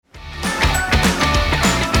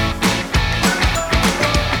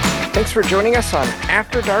Thanks for joining us on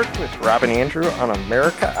After Dark with Rob and Andrew on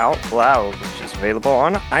America Out Loud, which is available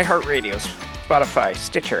on iHeartRadio, Spotify,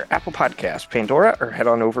 Stitcher, Apple Podcasts, Pandora, or head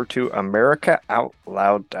on over to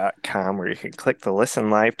AmericaOutloud.com where you can click the Listen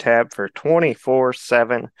Live tab for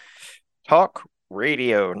 24/7 talk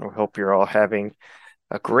radio. And we hope you're all having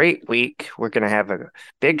a great week. We're going to have a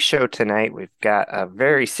big show tonight. We've got a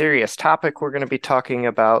very serious topic we're going to be talking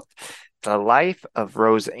about. The life of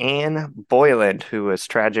Rosanne Boyland, who was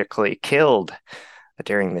tragically killed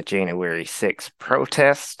during the January 6th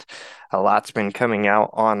protest. A lot's been coming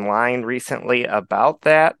out online recently about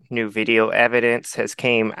that. New video evidence has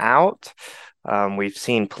came out. We've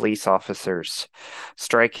seen police officers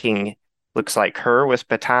striking, looks like her, with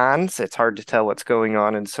batons. It's hard to tell what's going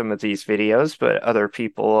on in some of these videos, but other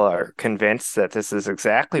people are convinced that this is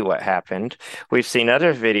exactly what happened. We've seen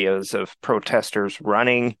other videos of protesters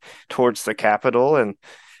running towards the Capitol, and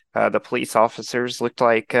the police officers looked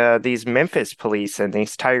like these Memphis police in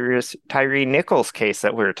these Tyree Nichols case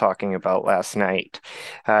that we were talking about last night,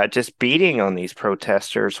 just beating on these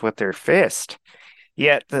protesters with their fist.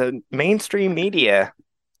 Yet the mainstream media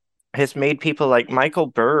has made people like Michael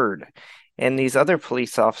Byrd and these other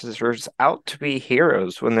police officers out to be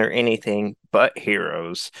heroes when they're anything but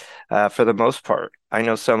heroes, for the most part. I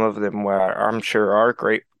know some of them I'm sure are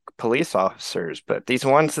great police officers, but these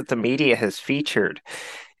ones that the media has featured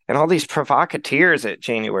and all these provocateurs at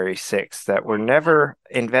January 6th that were never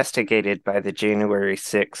investigated by the January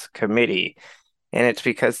 6th committee, and it's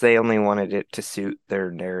because they only wanted it to suit their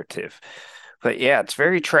narrative. But yeah, it's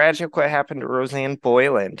very tragic what happened to Rosanne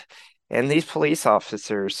Boyland, and these police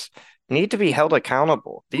officers need to be held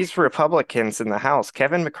accountable. These Republicans in the House,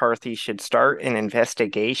 Kevin McCarthy, should start an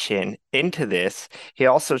investigation into this. He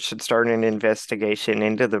also should start an investigation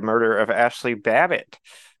into the murder of Ashley Babbitt.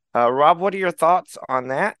 Rob, what are your thoughts on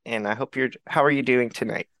that? And how are you doing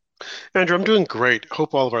tonight? Andrew, I'm doing great.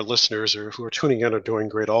 Hope all of our listeners who are tuning in are doing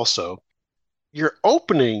great also. Your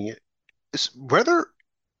opening is rather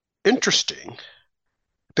interesting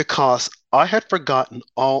because I had forgotten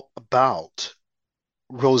all about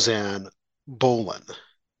Rosanne Boyland.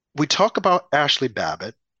 We talk about Ashley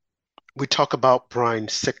Babbitt. We talk about Brian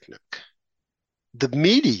Sicknick. The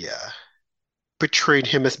media portrayed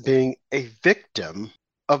him as being a victim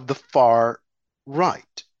of the far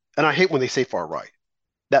right. And I hate when they say far right.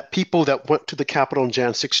 That people that went to the Capitol on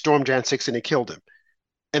Jan 6, stormed Jan 6, and they killed him.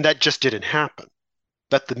 And that just didn't happen.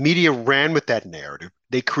 But the media ran with that narrative.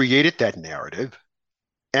 They created that narrative.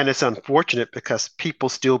 And it's unfortunate because people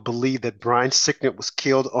still believe that Brian Sicknick was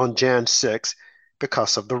killed on Jan 6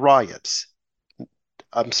 because of the riots.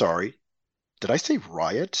 I'm sorry. Did I say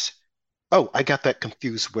riots? Oh, I got that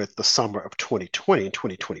confused with the summer of 2020 and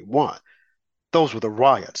 2021. Those were the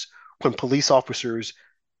riots when police officers,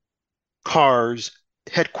 cars,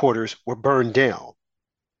 headquarters were burned down.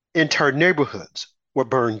 Entire neighborhoods were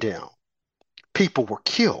burned down. People were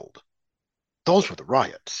killed. Those were the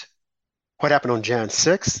riots. What happened on Jan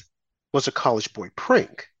 6 was a college boy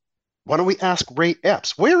prank. Why don't we ask Ray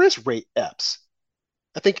Epps? Where is Ray Epps?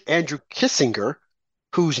 I think Andrew Kissinger,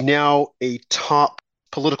 who's now a top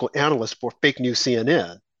political analyst for Fake News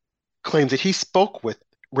CNN, claims that he spoke with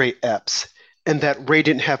Ray Epps and that Ray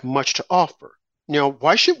didn't have much to offer. Now,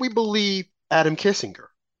 why should we believe Adam Kissinger?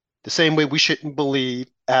 The same way we shouldn't believe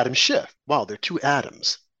Adam Schiff. Wow, there are two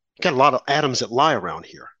Adams. Got a lot of Adams that lie around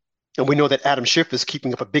here. And we know that Adam Schiff is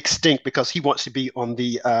keeping up a big stink because he wants to be on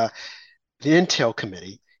the Intel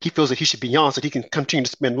committee. He feels that he should be on so that he can continue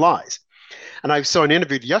to spin lies. And I saw an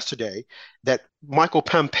interview yesterday that Michael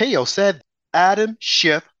Pompeo said Adam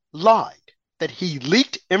Schiff lied, that he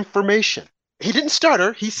leaked information. He didn't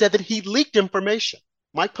stutter. He said that he leaked information.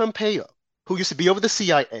 Mike Pompeo, who used to be over the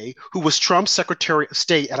CIA, who was Trump's Secretary of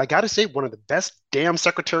State, and I got to say, one of the best damn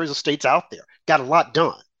secretaries of states out there, got a lot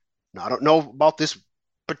done. Now, I don't know about this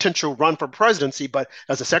potential run for presidency, but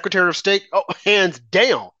as a Secretary of State, hands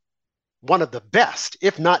down, one of the best,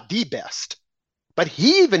 if not the best. But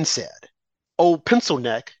he even said, old pencil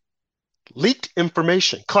neck leaked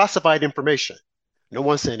information, classified information. No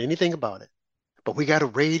one said anything about it. But we got to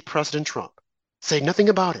raid President Trump. Say nothing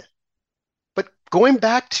about it. But going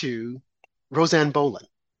back to Rosanne Boyland,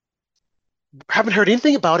 haven't heard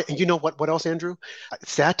anything about it. And you know what else, Andrew?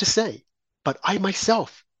 It's sad to say, but I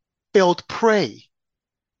myself fell prey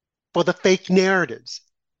for the fake narratives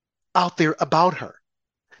out there about her.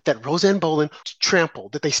 That Rosanne Boyland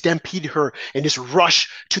trampled, that they stampeded her in this rush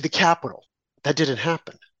to the Capitol. That didn't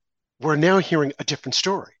happen. We're now hearing a different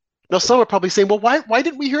story. Now, some are probably saying, well, why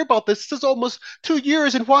didn't we hear about this? This is almost 2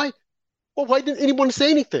 years, and why didn't anyone say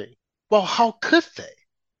anything? Well, how could they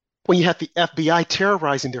when you have the FBI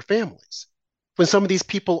terrorizing their families? when some of these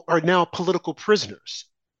people are now political prisoners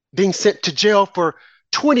being sent to jail for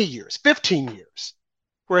 20 years, 15 years.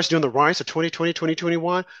 Whereas during the riots of 2020,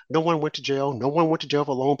 2021, no one went to jail. No one went to jail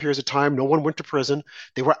for long periods of time. No one went to prison.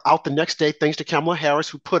 They were out the next day, thanks to Kamala Harris,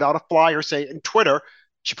 who put out a flyer saying, in Twitter,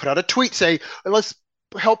 she put out a tweet saying, let's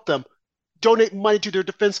help them, donate money to their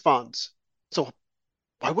defense funds. So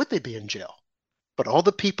why would they be in jail? But all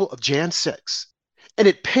the people of Jan 6. And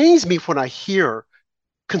it pains me when I hear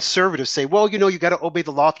conservatives say, well, you got to obey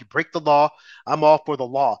the law. If you break the law, I'm all for the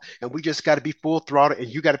law. And we just got to be full throttle and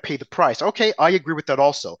you got to pay the price. Okay, I agree with that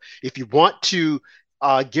also. If you want to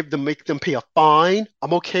make them pay a fine,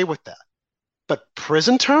 I'm okay with that. But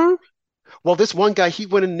prison term? Well, this one guy, he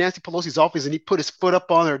went in Nancy Pelosi's office and he put his foot up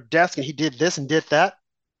on her desk and he did this and did that.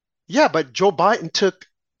 Yeah, but Joe Biden took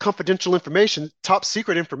confidential information, top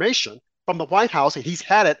secret information from the White House, and he's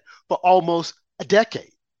had it for almost a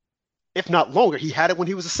decade, if not longer. He had it when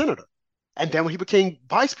he was a senator. And then when he became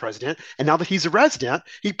vice president, and now that he's a resident,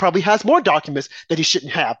 he probably has more documents that he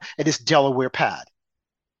shouldn't have at his Delaware pad.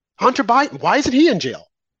 Hunter Biden, why isn't he in jail?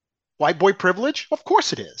 White boy privilege? Of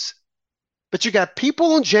course it is. But you got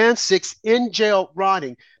people on Jan 6 in jail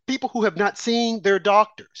rotting, people who have not seen their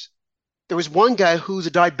doctors. There was one guy who's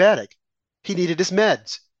a diabetic. He needed his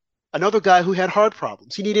meds. Another guy who had heart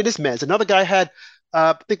problems. He needed his meds. Another guy had,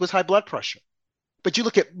 I think it was high blood pressure. But you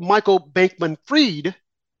look at Michael Bankman-Fried,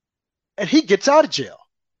 and he gets out of jail.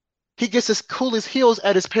 He gets as cool as heels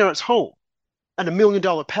at his parents' home and $1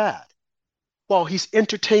 million pad while he's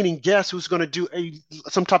entertaining guests who's going to do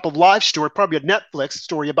some type of live story, probably a Netflix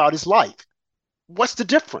story about his life. What's the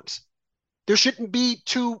difference? There shouldn't be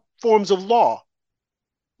two forms of law.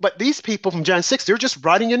 But these people from Jan 6, they're just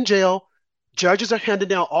rotting in jail. Judges are handing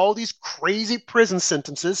down all these crazy prison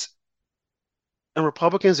sentences. And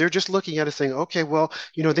Republicans, they're just looking at it saying, okay, well,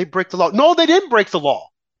 they break the law. No, they didn't break the law.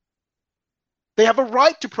 They have a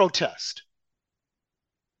right to protest.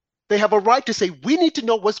 They have a right to say, we need to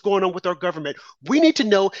know what's going on with our government. We need to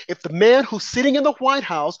know if the man who's sitting in the White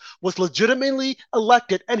House was legitimately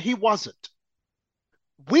elected, and he wasn't.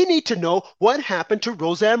 We need to know what happened to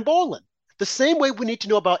Roseanne Boland. The same way we need to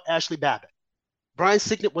know about Ashley Babbitt. Brian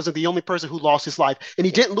Sicknick wasn't the only person who lost his life, and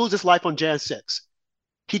he didn't lose his life on Jan 6.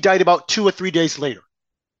 He died about 2 or 3 days later.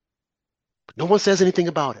 But no one says anything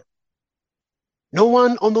about it. No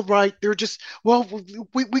one on the right, they're just, well,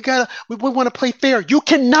 we want to play fair. You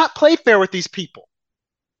cannot play fair with these people.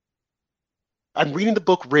 I'm reading the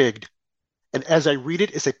book Rigged, and as I read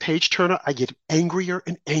it, it's a page turner. I get angrier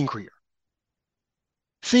and angrier.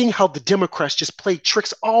 Seeing how the Democrats just played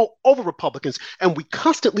tricks all over Republicans, and we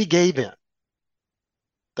constantly gave in.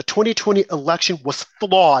 The 2020 election was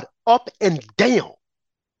flawed up and down.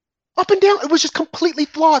 Up and down. It was just completely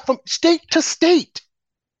flawed from state to state.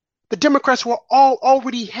 The Democrats were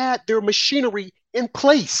already had their machinery in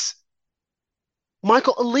place.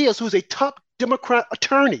 Michael Elias, who's a top Democrat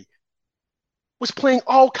attorney, was playing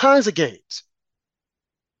all kinds of games.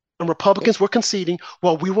 And Republicans were conceding,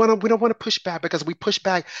 well, we don't want to push back, because if we push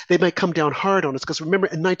back, they might come down hard on us. Because remember,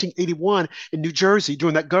 in 1981, in New Jersey,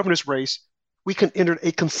 during that governor's race, we entered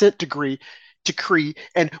a consent decree,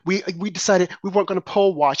 and we decided we weren't going to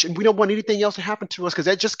poll watch, and we don't want anything else to happen to us because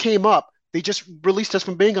that just came up. They just released us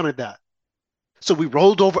from being on that. So we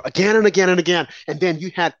rolled over again and again and again. And then you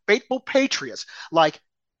had faithful patriots like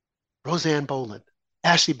Roseanne Boland,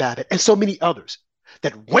 Ashley Babbitt, and so many others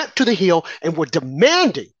that went to the Hill and were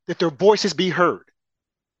demanding that their voices be heard.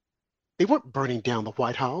 They weren't burning down the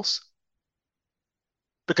White House.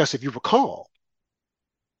 Because if you recall,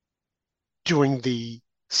 during the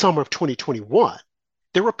summer of 2021,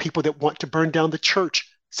 there were people that want to burn down the church,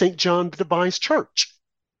 St. John the Divine's Church.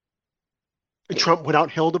 And Trump went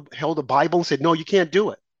out, held a Bible and said, no, you can't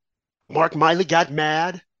do it. Mark Miley got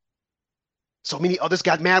mad. So many others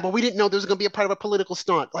got mad. Well, we didn't know there was going to be a part of a political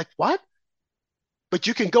stunt. Like, what? But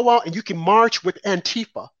you can go out and you can march with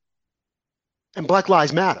Antifa and Black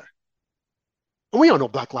Lives Matter. And we all know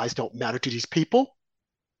Black lives don't matter to these people.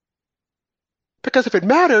 Because if it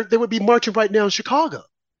mattered, they would be marching right now in Chicago.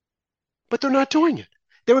 But they're not doing it.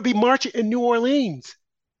 They would be marching in New Orleans,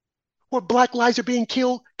 where Black lives are being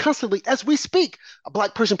killed constantly. As we speak, a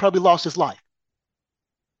Black person probably lost his life.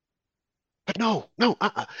 But no.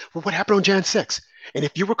 Well, what happened on Jan 6? And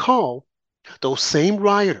if you recall, those same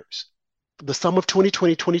rioters, the summer of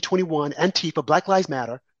 2020, 2021, Antifa, Black Lives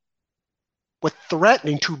Matter, were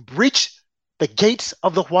threatening to breach the gates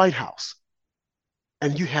of the White House.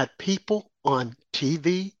 And you had people on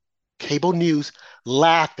TV, cable news,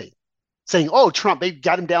 laughing, saying, oh, Trump, they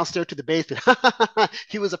got him downstairs to the basement.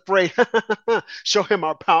 He was afraid. Show him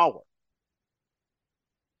our power.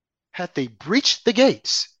 Had they breached the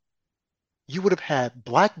gates, you would have had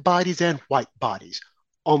black bodies and white bodies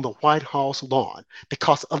on the White House lawn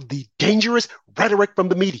because of the dangerous rhetoric from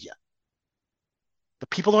the media. The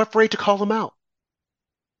people are afraid to call them out.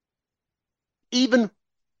 Even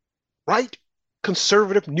right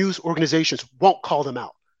conservative news organizations won't call them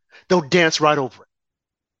out. They'll dance right over it.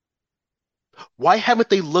 Why haven't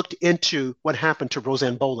they looked into what happened to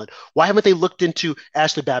Roseanne Boland? Why haven't they looked into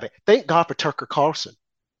Ashley Babbitt? Thank God for Tucker Carlson,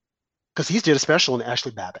 because he's did a special on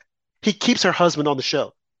Ashley Babbitt. He keeps her husband on the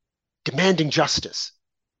show, demanding justice.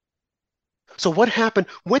 So what happened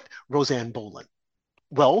with Roseanne Boland?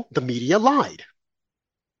 Well, the media lied.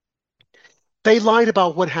 They lied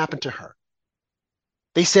about what happened to her.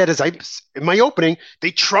 They said, as I in my opening,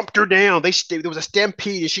 they trumped her down. There was a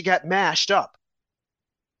stampede and she got mashed up.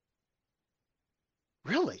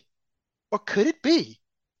 Really? Or could it be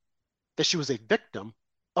that she was a victim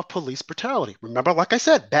of police brutality? Remember, like I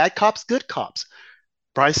said, bad cops, good cops.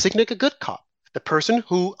 Brian Sicknick, a good cop. The person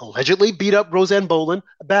who allegedly beat up Roseanne Boland,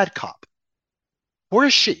 a bad cop. Where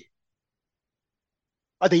is she?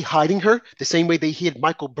 Are they hiding her the same way they hid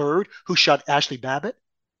Michael Bird, who shot Ashley Babbitt?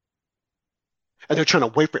 And they're trying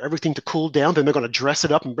to wait for everything to cool down. Then they're going to dress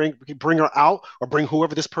it up and bring her out or bring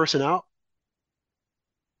whoever this person out.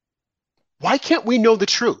 Why can't we know the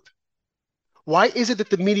truth? Why is it that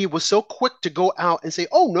the media was so quick to go out and say,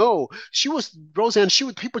 oh no,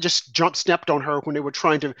 Roseanne, people just stepped on her when they were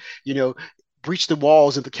trying to, breach the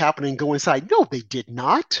walls of the Capitol and go inside. No, they did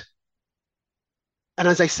not. And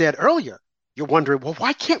as I said earlier, you're wondering, well,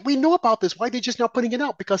 why can't we know about this? Why are they just not putting it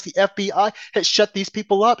out? Because the FBI has shut these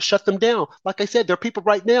people up, shut them down. Like I said, there are people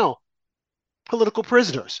right now, political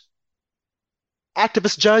prisoners.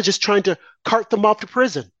 Activist judges trying to cart them off to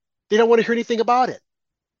prison. They don't want to hear anything about it.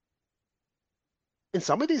 And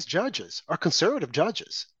some of these judges are conservative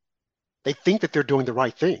judges. They think that they're doing the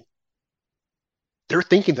right thing. They're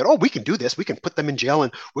thinking that, oh, we can do this. We can put them in jail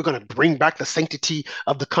and we're going to bring back the sanctity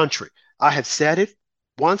of the country. I have said it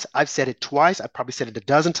once. I've said it twice. I've probably said it a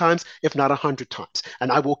dozen times, if not 100 times. And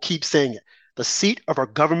I will keep saying it. The seat of our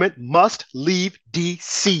government must leave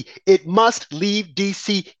D.C. It must leave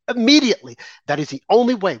D.C. immediately. That is the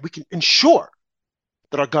only way we can ensure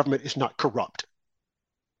that our government is not corrupt.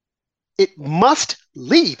 It must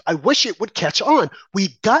leave. I wish it would catch on. We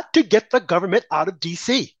got to get the government out of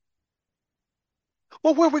D.C.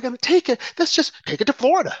 Well, where are we going to take it? Let's just take it to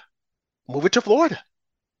Florida. Move it to Florida.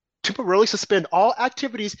 Temporarily suspend all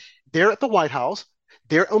activities there at the White House,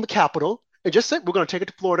 there on the Capitol, and just say we're going to take it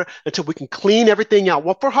to Florida until we can clean everything out.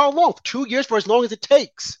 Well, for how long? 2 years, for as long as it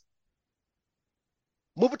takes.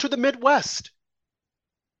 Move it to the Midwest.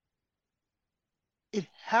 It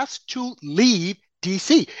has to leave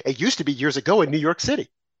D.C. It used to be years ago in New York City.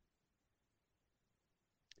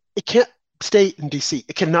 It can't stay in D.C.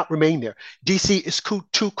 It cannot remain there. D.C. is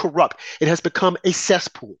too corrupt. It has become a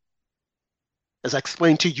cesspool. As I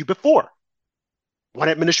explained to you before, one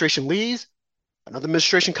administration leaves, another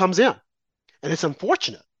administration comes in. And it's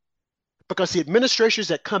unfortunate because the administrations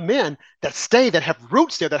that come in, that stay, that have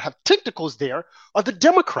roots there, that have tentacles there, are the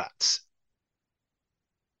Democrats.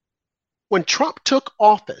 When Trump took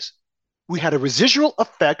office, we had a residual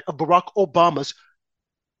effect of Barack Obama's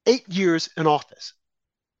 8 years in office.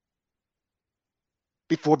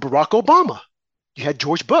 Before Barack Obama, you had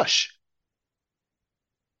George Bush.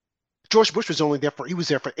 George Bush was he was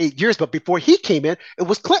there for 8 years, but before he came in, it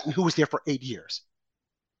was Clinton who was there for 8 years.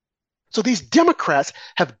 So these Democrats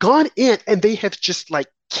have gone in and they have just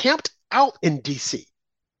camped out in DC.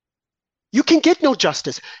 You can get no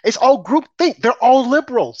justice. It's all groupthink. They're all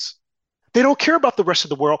liberals. They don't care about the rest of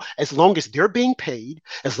the world. As long as they're being paid,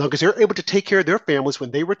 as long as they're able to take care of their families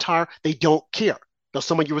when they retire, they don't care. Now,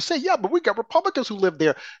 some of you will say, yeah, but we got Republicans who live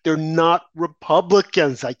there. They're not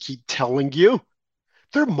Republicans, I keep telling you.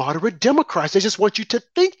 They're moderate Democrats. They just want you to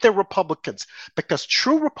think they're Republicans because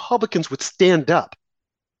true Republicans would stand up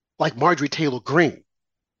like Marjorie Taylor Greene,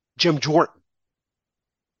 Jim Jordan,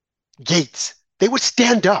 Gates. They would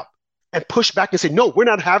stand up and push back and say, no, we're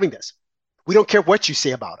not having this. We don't care what you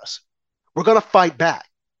say about us. We're going to fight back.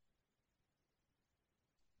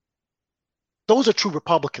 Those are true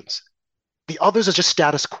Republicans. The others are just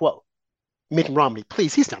status quo. Mitt Romney,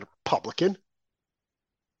 please, he's not a Republican.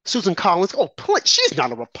 Susan Collins, oh, please, she's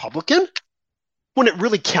not a Republican. When it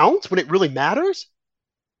really counts, when it really matters,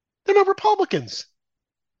 they're not Republicans.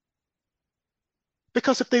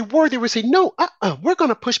 Because if they were, they would say, no, we're going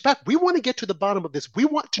to push back. We want to get to the bottom of this. We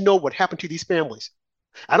want to know what happened to these families.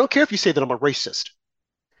 I don't care if you say that I'm a racist.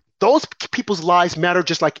 Those people's lives matter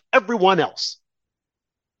just like everyone else.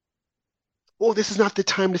 Oh, this is not the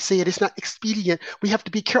time to say it. It's not expedient. We have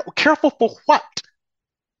to be careful. Careful for what?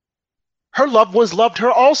 Her loved ones loved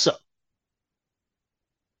her also.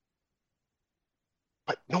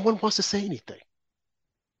 But no one wants to say anything.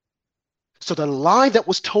 So the lie that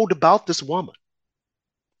was told about this woman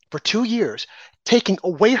for 2 years, taking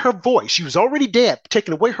away her voice, she was already dead,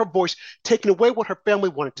 taking away her voice, taking away what her family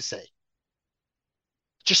wanted to say.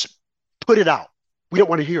 Just put it out. We don't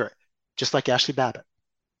want to hear it. Just like Ashley Babbitt,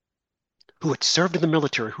 who had served in the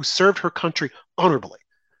military, who served her country honorably.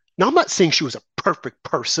 Now, I'm not saying she was a perfect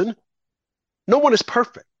person. No one is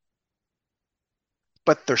perfect.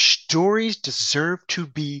 But their stories deserve to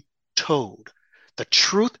be told. The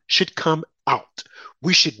truth should come out.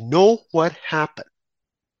 We should know what happened,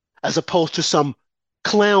 as opposed to some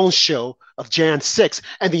clown show of Jan 6.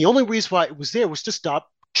 And the only reason why it was there was to stop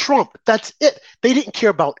Trump. That's it. They didn't care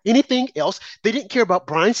about anything else. They didn't care about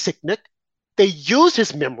Brian Sicknick. They used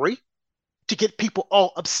his memory to get people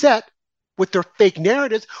all upset with their fake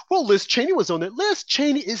narratives. Well, Liz Cheney was on it. Liz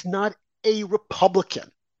Cheney is not a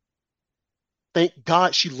Republican. Thank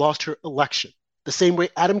God she lost her election. The same way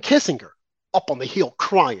Adam Kissinger, up on the hill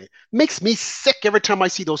crying. Makes me sick every time I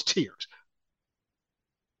see those tears.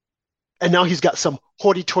 And now he's got some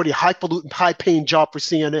hoity-toity, highfalutin, high-paying job for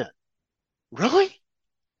CNN. Really?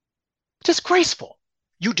 Disgraceful.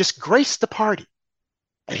 You disgraced the party.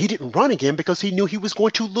 And he didn't run again because he knew he was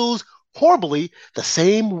going to lose horribly the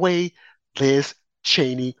same way Liz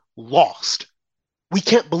Cheney lost. We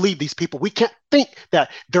can't believe these people. We can't think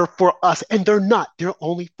that they're for us, and they're not. They're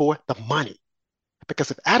only for the money.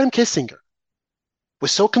 Because if Adam Kissinger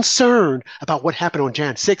was so concerned about what happened on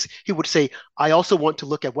Jan 6, he would say, I also want to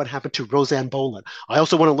look at what happened to Roseanne Boland. I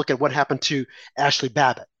also want to look at what happened to Ashley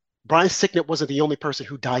Babbitt. Brian Sicknick wasn't the only person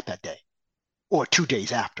who died that day or 2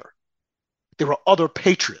 days after. There were other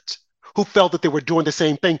patriots who felt that they were doing the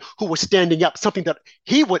same thing, who were standing up, something that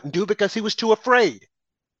he wouldn't do because he was too afraid.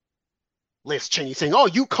 Liz Cheney saying, oh,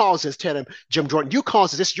 you caused this, Ted and Jim Jordan. You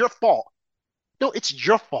caused this. It's your fault. No, it's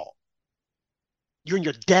your fault. You're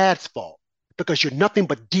your dad's fault because you're nothing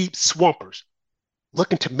but deep swampers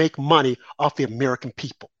looking to make money off the American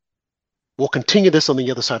people. We'll continue this on the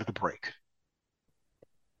other side of the break.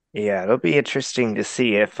 Yeah, it'll be interesting to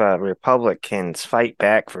see if Republicans fight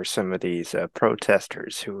back for some of these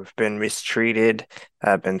protesters who have been mistreated,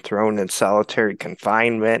 been thrown in solitary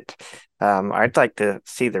confinement. I'd like to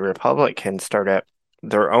see the Republicans start up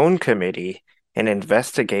their own committee and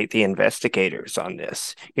investigate the investigators on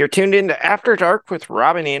this. You're tuned into After Dark with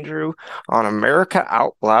Rob and Andrew on America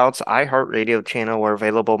Out Loud's iHeartRadio channel. We're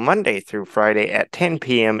available Monday through Friday at 10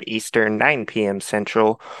 p.m. Eastern, 9 p.m.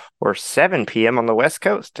 Central, or 7 p.m. on the West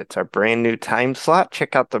Coast. It's our brand new time slot.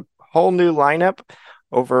 Check out the whole new lineup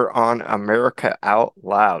over on America Out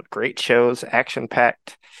Loud. Great shows,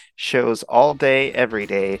 action-packed shows all day, every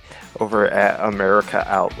day over at America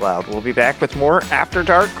Out Loud. We'll be back with more After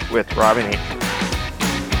Dark with Rob and Andrew.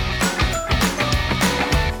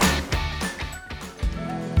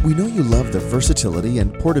 We know you love the versatility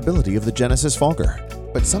and portability of the Genesis Fogger,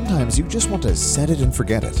 but sometimes you just want to set it and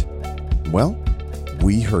forget it. Well,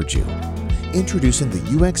 we heard you. Introducing the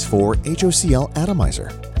UX4 HOCL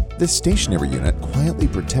Atomizer. This stationary unit quietly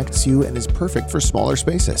protects you and is perfect for smaller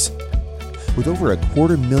spaces. With over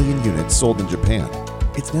 250,000 units sold in Japan,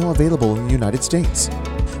 it's now available in the United States.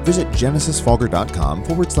 Visit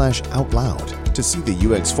genesisfogger.com/outloud to see the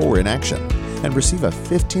UX4 in action and receive a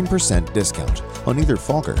 15% discount on either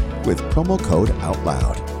Fogger with promo code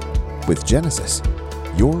OUTLOUD. With Genesis,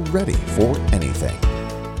 you're ready for anything.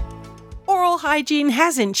 Oral hygiene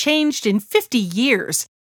hasn't changed in 50 years.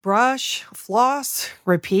 Brush, floss,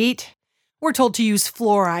 repeat. We're told to use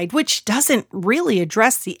fluoride, which doesn't really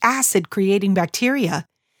address the acid-creating bacteria.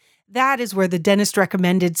 That is where the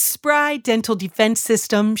dentist-recommended Spry Dental Defense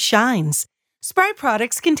System shines. Spry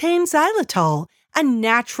products contain xylitol, a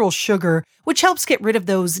natural sugar which helps get rid of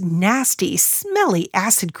those nasty, smelly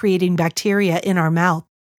acid-creating bacteria in our mouth.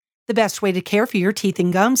 The best way to care for your teeth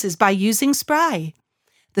and gums is by using Spry.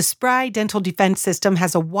 The Spry Dental Defense System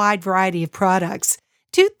has a wide variety of products: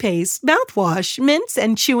 toothpaste, mouthwash, mints,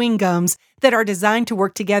 and chewing gums that are designed to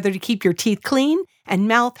work together to keep your teeth clean and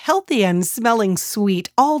mouth healthy and smelling sweet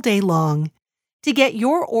all day long. To get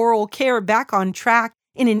your oral care back on track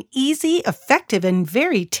in an easy, effective, and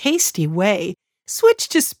very tasty way, switch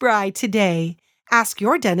to Spry today. Ask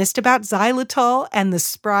your dentist about xylitol and the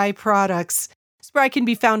Spry products. Spry can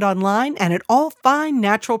be found online and at all fine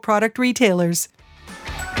natural product retailers.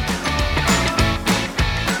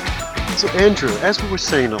 So, Andrew, as we were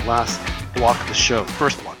saying in the last block of the show,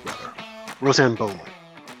 first block rather, Roseanne Boland,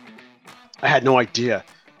 I had no idea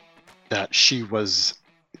that she was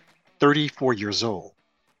 34 years old,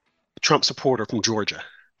 a Trump supporter from Georgia.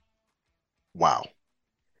 Wow.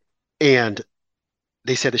 And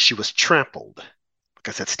they said that she was trampled, like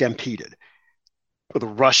I said, stampeded, or the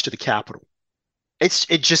rush to the Capitol.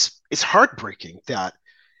 It's heartbreaking that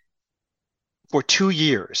for 2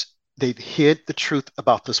 years they've hid the truth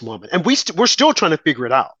about this woman, and we're still trying to figure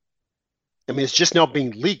it out. I mean, it's just now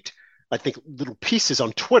being leaked. I think little pieces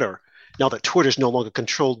on Twitter now that Twitter is no longer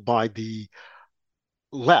controlled by the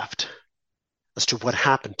left as to what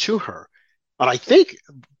happened to her. And I think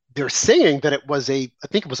they're saying that I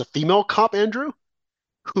think it was a female cop, Andrew,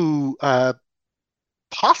 who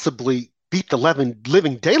possibly beat the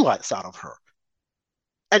living daylights out of her.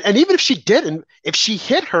 And even if she didn't, if she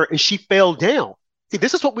hit her and she fell down, see,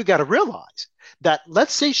 this is what we got to realize that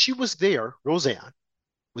let's say she was there, Roseanne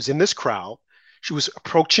was in this crowd, she was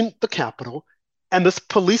approaching the Capitol, and this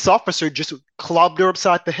police officer just clubbed her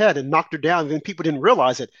upside the head and knocked her down, and then people didn't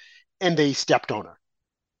realize it, and they stepped on her,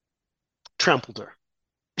 trampled her.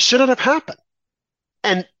 It shouldn't have happened.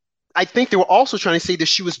 And I think they were also trying to say that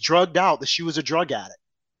she was drugged out, that she was a drug addict.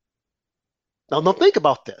 Now think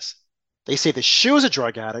about this. They say that she was a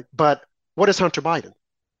drug addict, but what is Hunter Biden?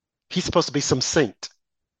 He's supposed to be some saint,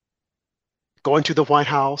 going to the White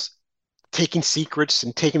House, taking secrets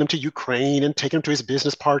and taking them to Ukraine and taking them to his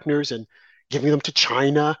business partners and giving them to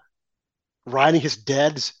China, riding his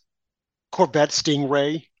dad's Corvette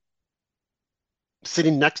Stingray,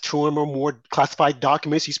 sitting next to him are more classified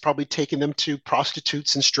documents. He's probably taking them to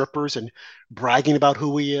prostitutes and strippers and bragging about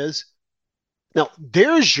who he is. Now,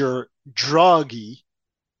 there's your druggy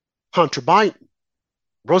Hunter Biden.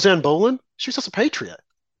 Roseanne Boland, she's just a patriot.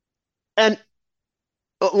 And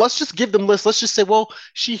let's just give them lists. Let's just say, well,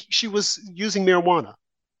 she was using marijuana.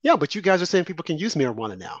 Yeah, but you guys are saying people can use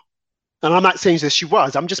marijuana now. And I'm not saying that she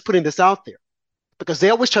was. I'm just putting this out there because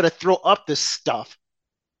they always try to throw up this stuff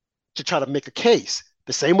to try to make a case.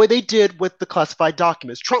 The same way they did with the classified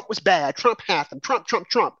documents. Trump was bad. Trump had them.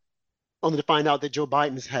 Trump. Only to find out that Joe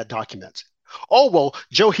Biden's had documents. Oh, well,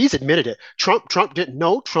 Joe, he's admitted it. Trump didn't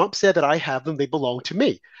know. Trump said that I have them. They belong to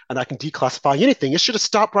me. And I can declassify anything. It should have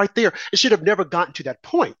stopped right there. It should have never gotten to that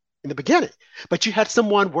point in the beginning. But you had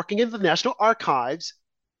someone working in the National Archives.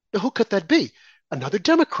 Now, who could that be? Another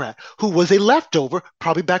Democrat who was a leftover,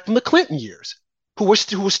 probably back from the Clinton years, who was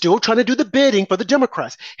still trying to do the bidding for the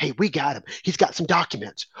Democrats. Hey, we got him. He's got some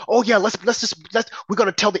documents. Oh yeah, we're going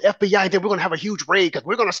to tell the FBI, and then we're going to have a huge raid because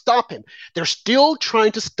we're going to stop him. They're still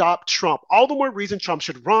trying to stop Trump. All the more reason Trump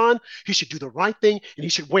should run. He should do the right thing, and he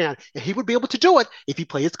should win. And he would be able to do it if he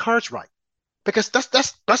played his cards right. Because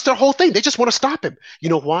that's their whole thing. They just want to stop him. You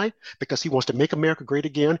know why? Because he wants to make America great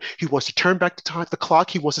again. He wants to turn back the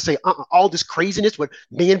clock. He wants to say, all this craziness with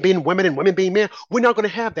men being women and women being men, we're not going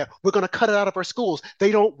to have that. We're going to cut it out of our schools.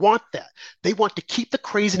 They don't want that. They want to keep the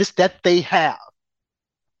craziness that they have.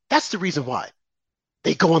 That's the reason why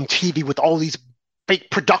they go on TV with all these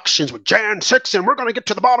fake productions with Jan 6, and we're going to get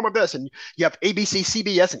to the bottom of this. And you have ABC,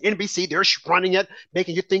 CBS, and NBC. They're running it,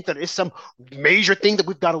 making you think that it's some major thing that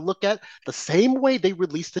we've got to look at. The same way they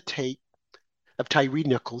released the tape of Tyree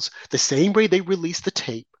Nichols, the same way they released the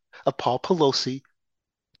tape of Paul Pelosi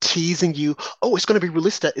teasing you, oh, it's going to be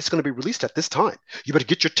released at this time. You better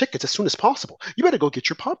get your tickets as soon as possible. You better go get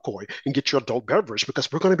your popcorn and get your adult beverage because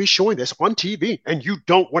we're going to be showing this on TV, and you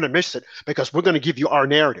don't want to miss it because we're going to give you our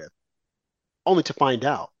narrative. Only to find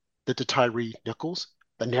out that the Tyree Nichols,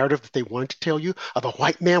 the narrative that they wanted to tell you of a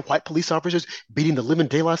white police officers beating the living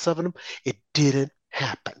daylights out of them, it didn't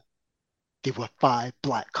happen. There were 5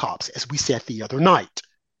 black cops, as we said the other night.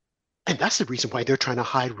 And that's the reason why they're trying to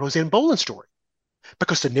hide Roseanne Boland's story.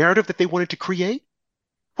 Because the narrative that they wanted to create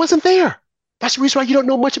wasn't there. That's the reason why you don't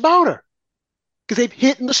know much about her. Because they've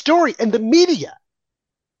hidden the story and the media.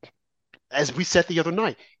 As we said the other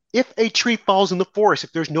night, if a tree falls in the forest,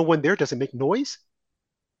 if there's no one there, does it make noise?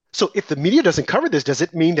 So if the media doesn't cover this, does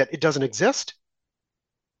it mean that it doesn't exist?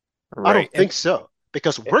 Right. I don't think so,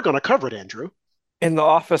 because we're going to cover it, Andrew. And the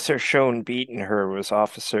officer shown beating her was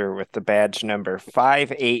officer with the badge number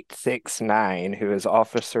 5869, who is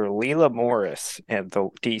Officer Leila Morris at the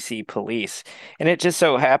DC Police. And it just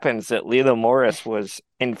so happens that Leila Morris was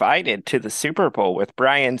invited to the Super Bowl with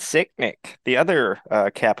Brian Sicknick, the other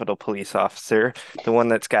Capitol Police officer, the one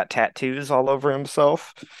that's got tattoos all over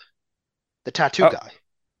himself. The tattoo guy.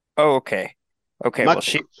 Oh, okay. Okay,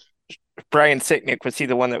 Brian Sicknick, was he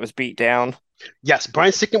the one that was beat down? Yes,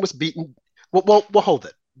 Brian Sicknick was beaten. Well, hold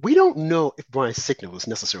it. We don't know if Brian Sicknick was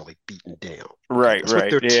necessarily beaten down. Right.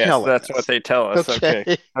 Yes, that's what they tell us.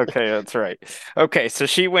 Okay, that's right. Okay, so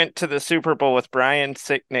she went to the Super Bowl with Brian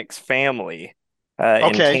Sicknick's family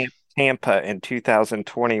in Tampa in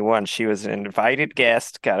 2021. She was an invited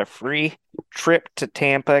guest, got a free trip to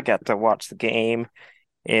Tampa, got to watch the game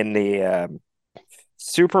in the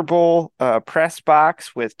Super Bowl press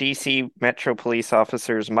box with DC Metro Police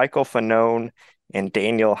officers Michael Fanone and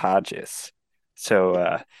Daniel Hodges.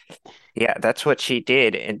 So, yeah, that's what she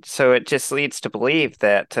did. And so it just leads to believe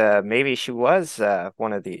that maybe she was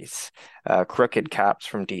one of these crooked cops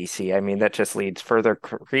from DC. I mean, that just leads further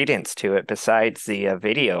credence to it, besides the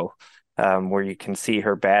video where you can see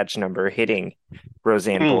her badge number hitting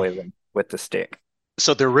Roseanne Mm. Boylan with the stick.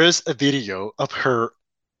 So there is a video of her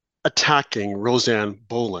attacking Roseanne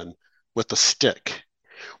Boylan with a stick.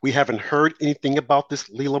 We haven't heard anything about this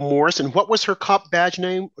Leila Morris. And what was her cop badge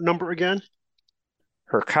number again?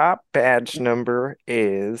 Her cop badge number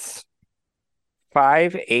is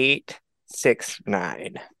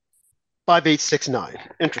 5869. 5869.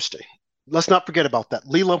 Interesting. Let's not forget about that.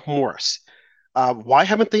 Leila Morris. Why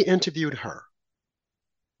haven't they interviewed her?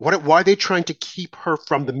 Why are they trying to keep her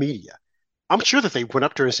from the media? I'm sure that they went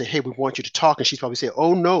up to her and said, hey, we want you to talk. And she's probably say,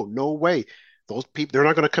 oh, no, no way. Those people, they're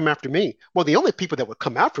not going to come after me. Well, the only people that would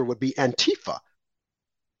come after her would be Antifa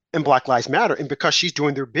and Black Lives Matter. And because she's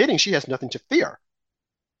doing their bidding, she has nothing to fear.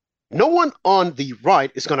 No one on the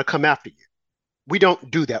right is going to come after you. We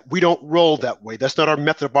don't do that. We don't roll that way. That's not our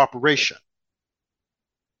method of operation.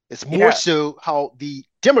 It's more so how the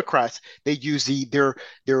Democrats, they use their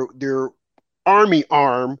army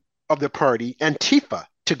arm of the party, Antifa,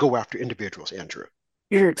 to go after individuals, Andrew.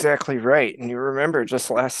 You're exactly right. And you remember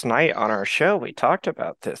just last night on our show, we talked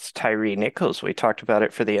about this. Tyree Nichols, we talked about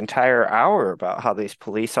it for the entire hour about how these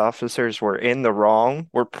police officers were in the wrong.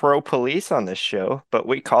 We're pro-police on this show, but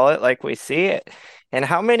we call it like we see it. And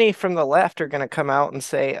how many from the left are going to come out and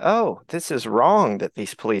say, oh, this is wrong that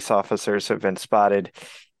these police officers have been spotted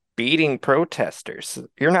beating protesters?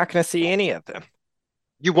 You're not going to see any of them.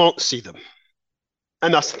 You won't see them.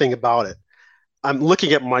 And that's the thing about it. I'm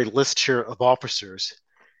looking at my list here of officers,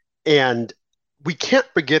 and we can't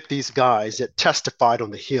forget these guys that testified on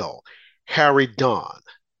the Hill. Harry Don,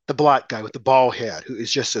 the black guy with the bald head, who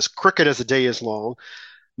is just as crooked as the day is long.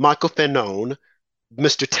 Michael Fanone,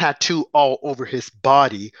 Mr. Tattoo all over his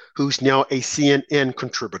body, who's now a CNN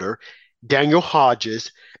contributor. Daniel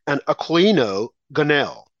Hodges, and Aquilino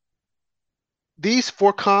Gonell. These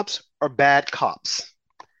 4 cops are bad cops.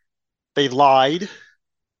 They lied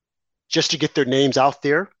just to get their names out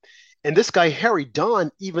there. And this guy, Harry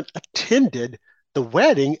Don, even attended the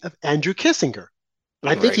wedding of Andrew Kissinger. And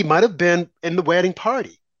I think he might have been in the wedding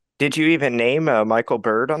party. Did you even name Michael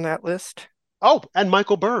Byrd on that list? Oh, and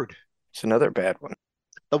Michael Byrd. It's another bad one.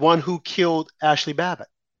 The one who killed Ashley Babbitt.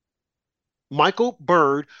 Michael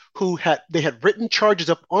Byrd, they had written charges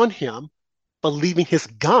up on him for leaving his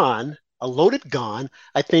gun, a loaded gun,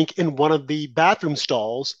 I think, in one of the bathroom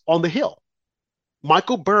stalls on the Hill.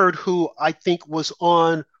 Michael Byrd, who I think was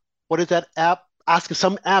on, what is that app?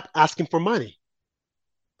 Some app asking for money.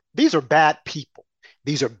 These are bad people.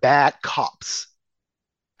 These are bad cops.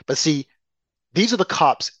 But see, these are the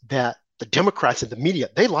cops that the Democrats and the media,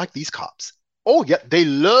 they like these cops. Oh, yeah, they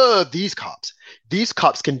love these cops. These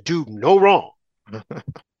cops can do no wrong.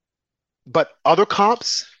 But other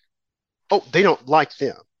cops, oh, they don't like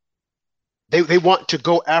them. They want to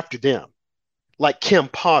go after them, like Kim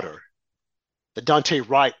Potter, the Daunte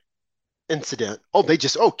Wright incident. Oh,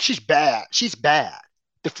 she's bad. She's bad.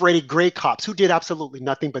 The Freddie Gray cops who did absolutely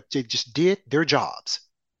nothing, but they just did their jobs.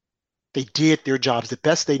 They did their jobs the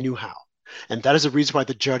best they knew how. And that is the reason why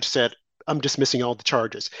the judge said, I'm dismissing all the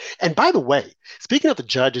charges. And by the way, speaking of the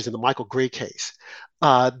judges in the Michael Gray case,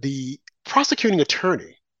 the prosecuting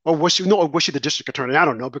attorney, or was she the district attorney? I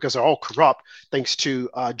don't know, because they're all corrupt thanks to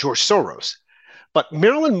George Soros. But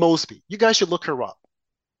Marilyn Mosby, you guys should look her up.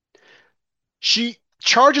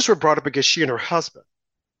 Charges were brought up against she and her husband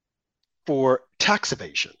for tax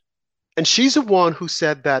evasion. And she's the one who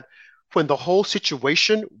said that when the whole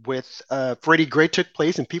situation with Freddie Gray took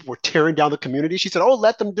place and people were tearing down the community, she said, oh,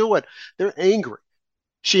 let them do it. They're angry.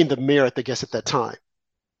 She and the mayor, I guess, at that time.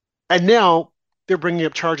 And now they're bringing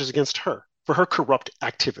up charges against her for her corrupt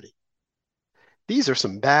activity. These are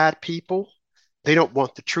some bad people. They don't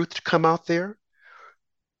want the truth to come out there.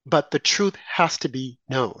 But the truth has to be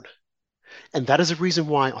known. And that is the reason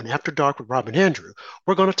why on After Dark with Rob and Andrew,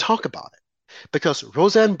 we're going to talk about it. Because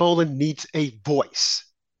Roseanne Boylan needs a voice.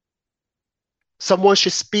 Someone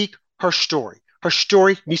should speak her story. Her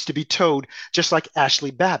story needs to be told just like Ashley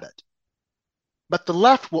Babbitt. But the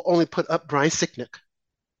left will only put up Brian Sicknick.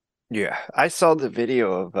 Yeah, I saw the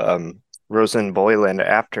video of Roseanne Boylan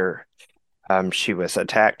after she was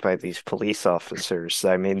attacked by these police officers.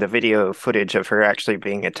 I mean, the video footage of her actually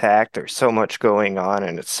being attacked, there's so much going on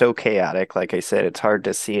and it's so chaotic. Like I said, it's hard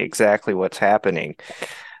to see exactly what's happening.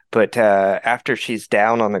 But after she's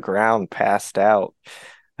down on the ground, passed out,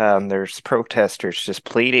 There's protesters just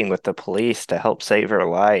pleading with the police to help save her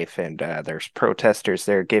life, and there's protesters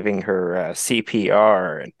there giving her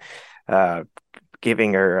CPR and uh,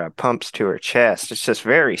 giving her pumps to her chest. It's just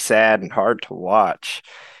very sad and hard to watch.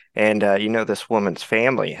 And this woman's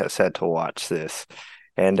family has had to watch this.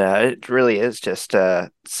 And it really is just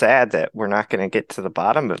sad that we're not going to get to the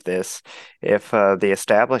bottom of this if the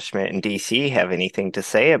establishment in DC have anything to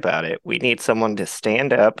say about it. We need someone to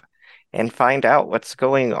stand up and find out what's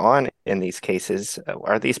going on in these cases.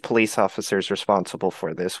 Are these police officers responsible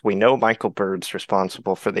for this? We know Michael Byrd's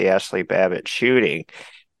responsible for the Ashley Babbitt shooting,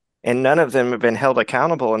 and none of them have been held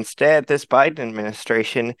accountable. Instead, this Biden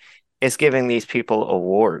administration is giving these people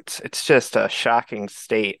awards. It's just a shocking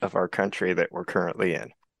state of our country that we're currently in.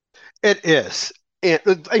 It is.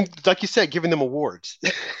 And like you said, giving them awards.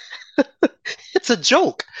 It's a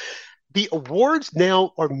joke. The awards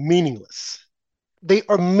now are meaningless. They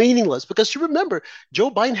are meaningless because you remember Joe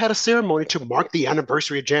Biden had a ceremony to mark the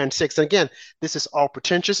anniversary of Jan 6th. And again, this is all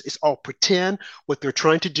pretentious. It's all pretend. What they're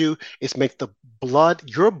trying to do is make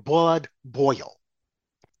your blood boil.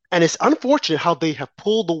 And it's unfortunate how they have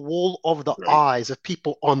pulled the wool over the eyes of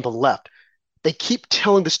people on the left. They keep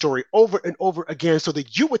telling the story over and over again so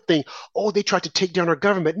that you would think, oh, they tried to take down our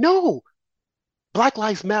government. No, Black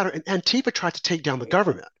Lives Matter and Antifa tried to take down the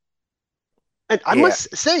government. And I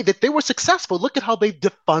must say that they were successful. Look at how they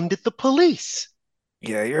defunded the police.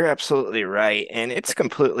 Yeah, you're absolutely right. And it's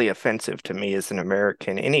completely offensive to me as an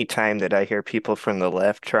American. Anytime that I hear people from the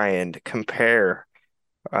left try and compare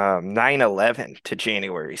 9/11 to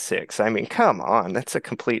January 6th. I mean, come on, that's a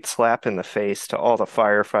complete slap in the face to all the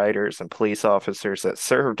firefighters and police officers that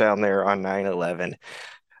served down there on 9/11.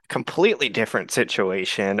 Completely different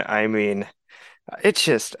situation. I mean, it's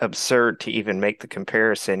just absurd to even make the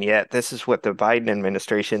comparison. Yet, this is what the Biden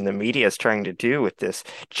administration, the media is trying to do with this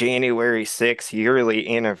January 6th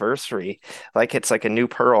yearly anniversary. Like it's like a new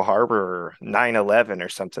Pearl Harbor or 9/11 or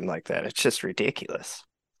something like that. It's just ridiculous.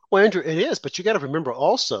 Well, Andrew, it is, but you got to remember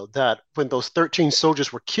also that when those 13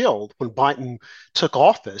 soldiers were killed, when Biden took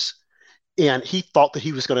office, and he thought that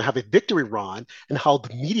he was going to have a victory run, and how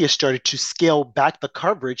the media started to scale back the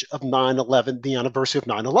coverage of 9/11, the anniversary of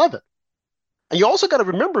 9/11. And you also got to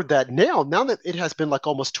remember that now that it has been like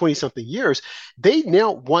almost 20 something years, they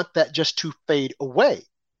now want that just to fade away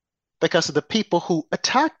because of the people who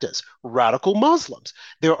attacked us, radical Muslims.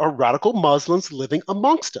 There are radical Muslims living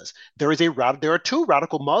amongst us. There are two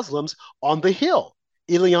radical Muslims on the Hill,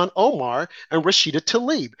 Ilhan Omar and Rashida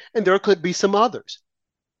Tlaib, and there could be some others.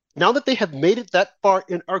 Now that they have made it that far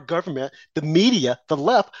in our government, the media, the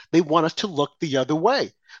left, they want us to look the other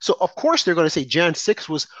way. So of course they're going to say Jan 6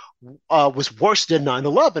 was worse than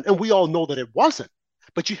 9/11, and we all know that it wasn't.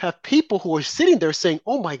 But you have people who are sitting there saying,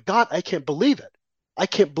 "Oh my God, I can't believe it. I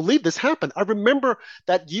can't believe this happened." I remember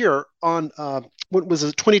that year on when was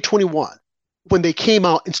it 2021 when they came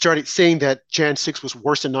out and started saying that Jan 6 was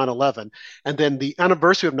worse than 9/11, and then the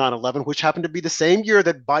anniversary of 9/11, which happened to be the same year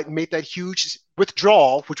that Biden made that huge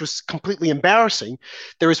withdrawal, which was completely embarrassing.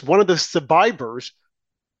 There is one of the survivors,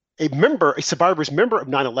 a survivor's member of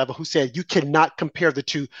 9/11, who said, "You cannot compare the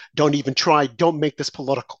two. Don't even try. Don't make this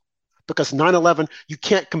political, because 9/11 you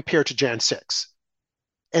can't compare to Jan 6."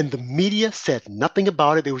 And the media said nothing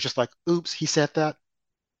about it. They were just like, "Oops, he said that.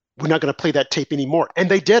 We're not going to play that tape anymore." And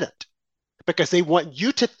they didn't, because they want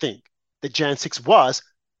you to think that Jan 6 was,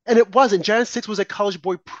 and it wasn't. Jan 6 was a college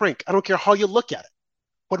boy prank. I don't care how you look at it.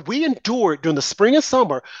 What we endured during the spring and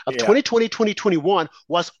summer of 2020, 2021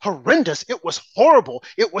 was horrendous. It was horrible.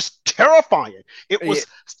 It was terrifying. It was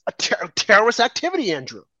a terrorist activity,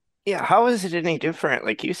 Andrew. Yeah, how is it any different?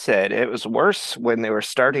 Like you said, it was worse when they were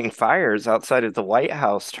starting fires outside of the White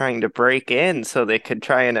House trying to break in so they could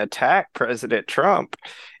try and attack President Trump.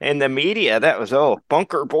 And the media, that was, oh,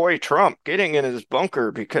 bunker boy Trump getting in his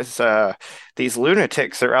bunker because these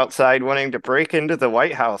lunatics are outside wanting to break into the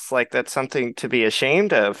White House. Like that's something to be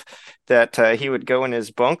ashamed of, that he would go in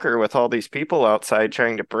his bunker with all these people outside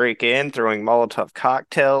trying to break in, throwing Molotov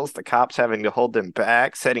cocktails, the cops having to hold them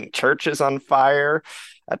back, setting churches on fire,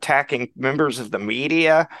 attacking members of the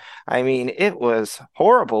media. I mean, it was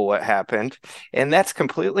horrible what happened, and that's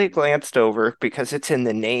completely glanced over because it's in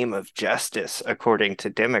the name of justice, according to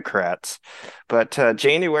Democrats. But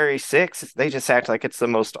January 6th, they just act like it's the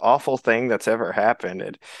most awful thing that's ever happened.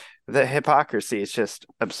 And the hypocrisy is just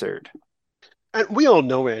absurd. And we all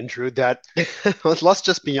know, Andrew, that let's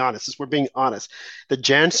just be honest, as we're being honest, the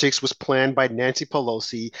Jan 6 was planned by Nancy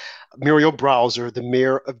Pelosi, Muriel Bowser, the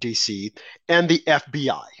mayor of DC, and the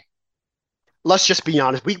FBI. Let's just be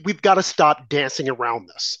honest. We've got to stop dancing around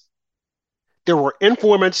this. There were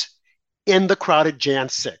informants in the crowded Jan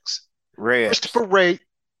 6. Reyes. Christopher Wray,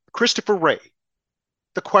 Christopher Wray,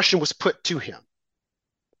 the question was put to him.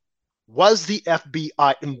 Was the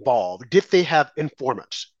FBI involved? Did they have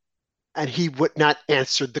informants? And he would not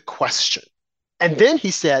answer the question. And then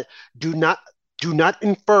he said, do not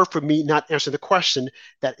infer from me not answering the question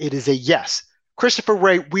that it is a yes. Christopher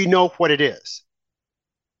Wray, we know what it is.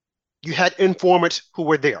 You had informants who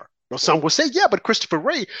were there. Now, some will say, yeah, but Christopher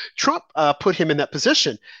Wray, Trump put him in that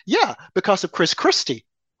position. Yeah, because of Chris Christie,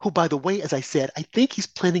 who, by the way, as I said, I think he's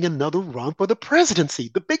planning another run for the presidency,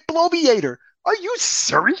 the big bloviator. Are you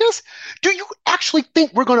serious? Do you actually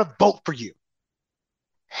think we're going to vote for you?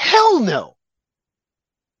 Hell no.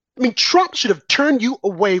 I mean, Trump should have turned you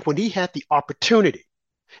away when he had the opportunity.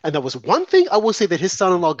 And there was one thing I will say that his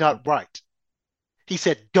son-in-law got right. He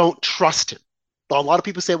said, don't trust him. A lot of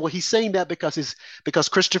people say, well, he's saying that because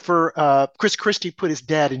Chris Christie put his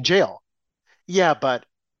dad in jail. Yeah, but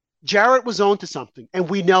Jared was on to something, and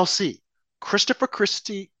we now see Chris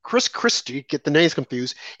Christie, get the names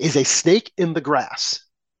confused, is a snake in the grass.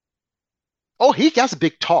 Oh, he has a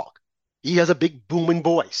big talk. He has a big booming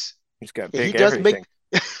voice. He's got big everything.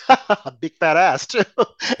 A big fat ass too.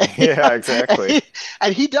 Yeah, exactly.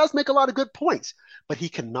 And he does make a lot of good points, but he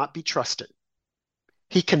cannot be trusted.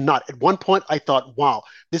 He cannot. At one point, I thought, wow,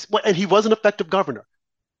 and he was an effective governor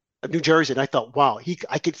of New Jersey, and I thought, wow,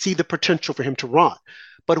 I could see the potential for him to run.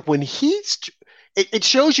 But when it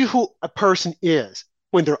shows you who a person is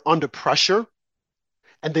when they're under pressure,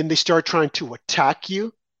 and then they start trying to attack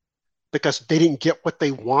you because they didn't get what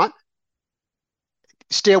they want.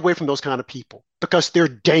 Stay away from those kind of people because they're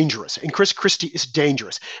dangerous. And Chris Christie is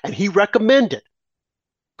dangerous. And he recommended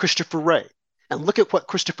Christopher Wray. And look at what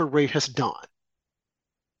Christopher Wray has done.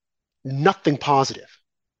 Nothing positive.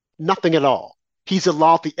 Nothing at all. He's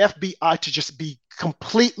allowed the FBI to just be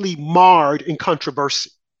completely marred in controversy.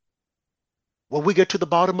 Will we get to the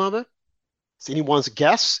bottom of it? It's anyone's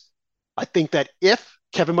guess. I think that if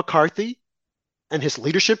Kevin McCarthy and his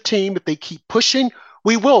leadership team, if they keep pushing,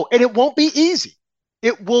 we will. And it won't be easy.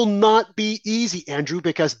 It will not be easy, Andrew,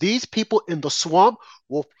 because these people in the swamp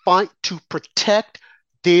will fight to protect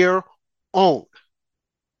their own.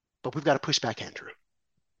 But we've got to push back, Andrew.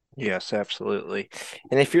 Yes, absolutely.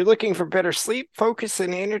 And if you're looking for better sleep, focus,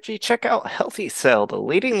 and energy, check out Healthy Cell, the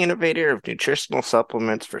leading innovator of nutritional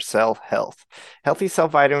supplements for cell health. Healthy Cell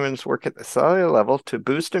vitamins work at the cellular level to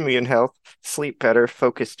boost immune health, sleep better,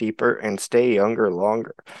 focus deeper, and stay younger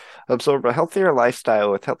longer. Absorb a healthier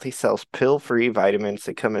lifestyle with Healthy Cell's pill-free vitamins.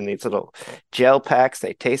 They come in these little gel packs.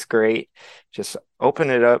 They taste great. Just open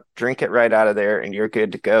it up, drink it right out of there, and you're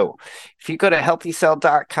good to go. If you go to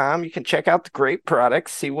healthycell.com, you can check out the great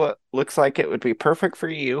products, see what looks like it would be perfect for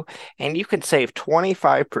you, and you can save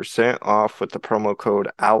 25% off with the promo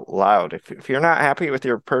code OUTLOUD. If you're not happy with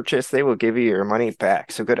your purchase, they will give you your money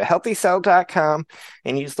back. So go to healthycell.com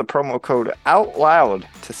and use the promo code OUTLOUD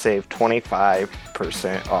to save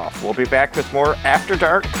 25% off. We'll be back with more After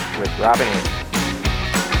Dark with Robin Ann.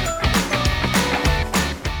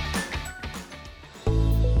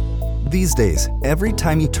 These days, every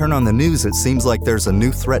time you turn on the news, it seems like there's a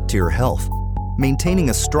new threat to your health. Maintaining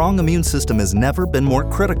a strong immune system has never been more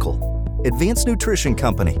critical. Advanced nutrition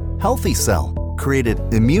company, Healthy Cell, created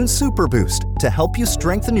Immune Super Boost to help you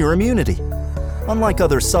strengthen your immunity. Unlike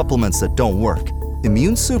other supplements that don't work,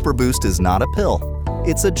 Immune Super Boost is not a pill.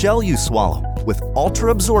 It's a gel you swallow with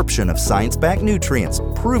ultra absorption of science-backed nutrients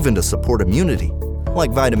proven to support immunity,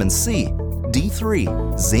 like vitamin C,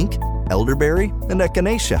 D3, zinc, elderberry, and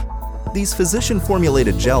echinacea. These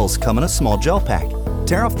physician-formulated gels come in a small gel pack.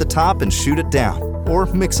 Tear off the top and shoot it down, or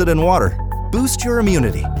mix it in water. Boost your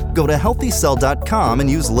immunity. Go to healthycell.com and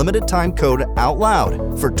use limited time code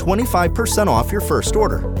OUTLOUD for 25% off your first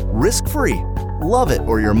order. Risk-free. Love it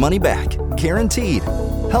or your money back. Guaranteed.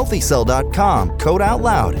 Healthycell.com, code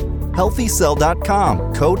OUTLOUD.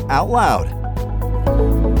 Healthycell.com, code OUTLOUD.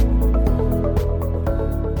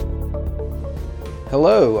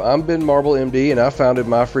 Hello, I'm Ben Marble, MD, and I founded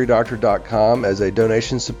MyFreeDoctor.com as a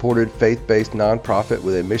donation-supported, faith-based nonprofit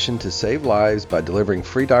with a mission to save lives by delivering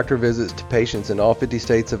free doctor visits to patients in all 50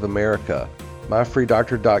 states of America.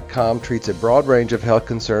 MyFreeDoctor.com treats a broad range of health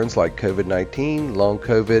concerns like COVID-19, long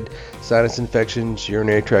COVID, sinus infections,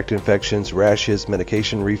 urinary tract infections, rashes,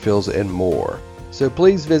 medication refills, and more. So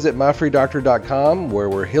please visit MyFreeDoctor.com, where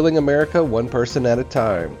we're healing America one person at a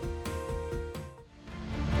time.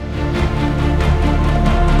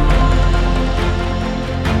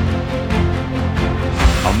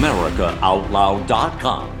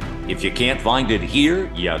 AmericaOutloud.com. If you can't find it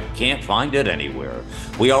here, you can't find it anywhere.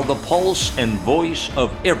 We are the pulse and voice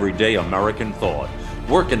of everyday American thought,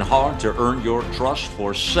 working hard to earn your trust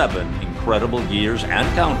for 7 incredible years and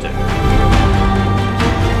counting.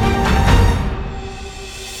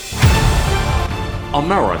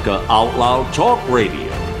 America Out Loud Talk Radio.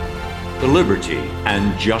 Liberty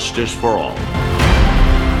and justice for all.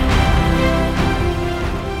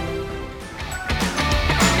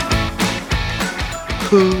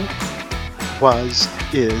 Who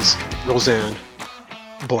is Rosanne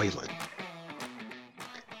Boyland?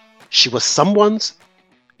 She was someone's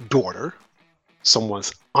daughter,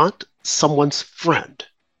 someone's aunt, someone's friend.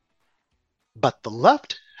 But the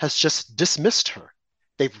left has just dismissed her.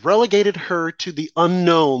 They've relegated her to the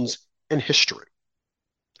unknowns in history.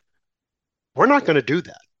 We're not going to do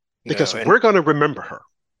that because we're going to remember her.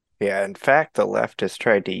 Yeah, in fact, the left has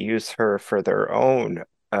tried to use her for their own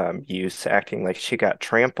use, acting like she got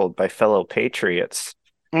trampled by fellow patriots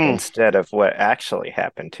instead of what actually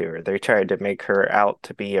happened to her. They tried to make her out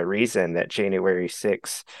to be a reason that January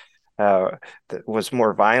 6th was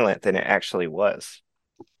more violent than it actually was.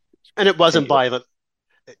 And it wasn't violent.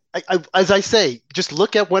 As I say, just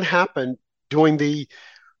look at what happened during the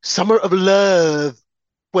Summer of Love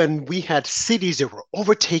when we had cities that were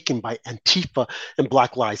overtaken by Antifa and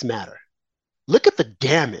Black Lives Matter. Look at the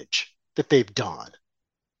damage that they've done.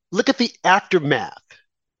 Look at the aftermath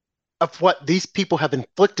of what these people have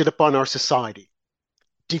inflicted upon our society,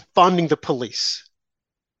 defunding the police,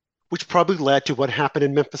 which probably led to what happened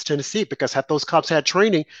in Memphis, Tennessee, because had those cops had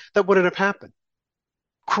training, that wouldn't have happened.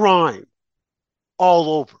 Crime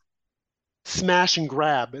all over, smash and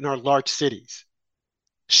grab in our large cities,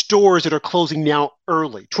 stores that are closing now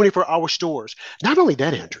early, 24-hour stores. Not only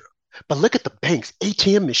that, Andrew, but look at the banks,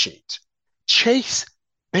 ATM machines. Chase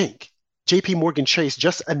Bank, JP Morgan Chase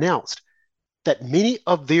just announced that many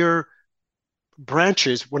of their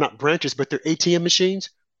branches, well, not branches, but their ATM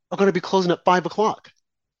machines are going to be closing at 5 o'clock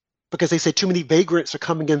because they say too many vagrants are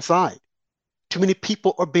coming inside. Too many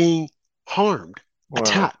people are being harmed,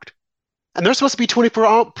 attacked. And they're supposed to be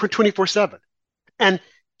 24/7. And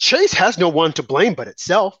Chase has no one to blame but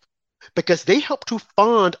itself because they help to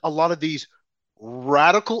fund a lot of these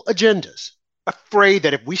radical agendas, afraid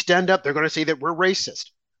that if we stand up, they're going to say that we're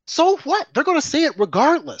racist. So what? They're going to say it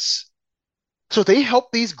regardless. So they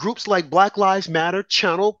help these groups like Black Lives Matter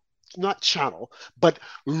launder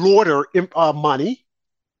money.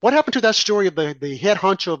 What happened to that story of the head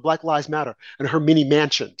honcho of Black Lives Matter and her many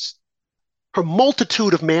mansions, her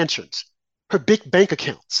multitude of mansions, her big bank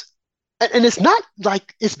accounts? And it's not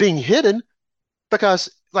like it's being hidden because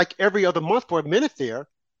like every other month for a minute there,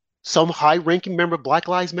 some high-ranking member of Black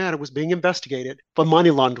Lives Matter was being investigated for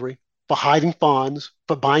money laundering, for hiding funds,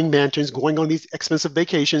 for buying mansions, going on these expensive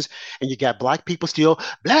vacations, and you got Black people still,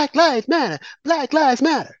 Black Lives Matter, Black Lives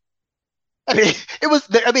Matter. I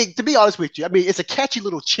mean, to be honest with you, it's a catchy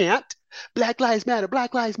little chant, Black Lives Matter,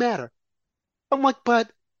 Black Lives Matter. I'm like,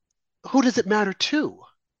 but who does it matter to?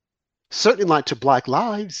 Certainly not to Black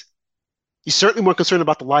lives. You certainly weren't concerned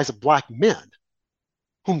about the lives of Black men,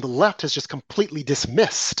 whom the left has just completely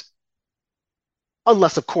dismissed.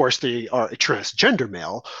 Unless, of course, they are a transgender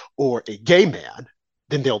male or a gay man,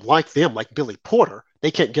 then they'll like them, like Billy Porter.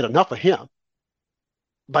 They can't get enough of him.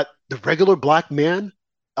 But the regular Black men,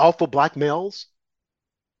 alpha Black males,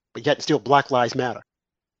 but yet still Black Lives Matter.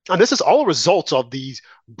 And this is all a result of these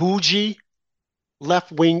bougie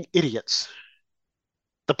left-wing idiots.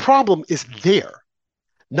 The problem is there,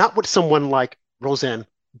 not with someone like Rosanne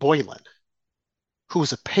Boyland,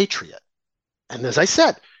 who's a patriot. And as I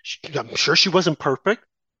said, I'm sure she wasn't perfect.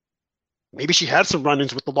 Maybe she had some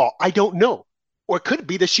run-ins with the law. I don't know. Or it could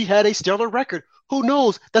be that she had a stellar record. Who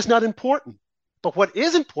knows? That's not important. But what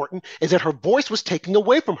is important is that her voice was taken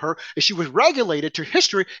away from her and she was relegated to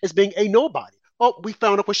history as being a nobody. Oh, we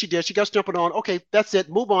found out what she did. She got jumping on. Okay, that's it.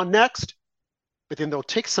 Move on. Next. But then they'll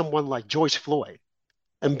take someone like George Floyd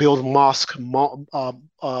and build mosque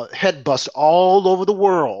head busts all over the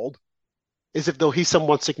world as if though he's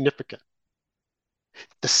someone significant.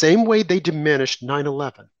 The same way they diminished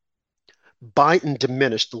 9/11, Biden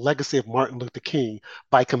diminished the legacy of Martin Luther King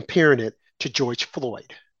by comparing it to George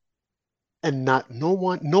Floyd. And no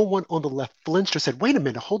one on the left flinched or said, wait a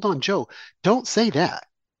minute, hold on, Joe, don't say that.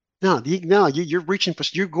 No, you're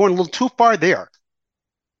you're going a little too far there.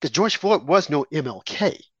 Because George Floyd was no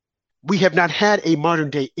MLK. We have not had a modern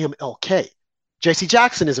day MLK. J.C.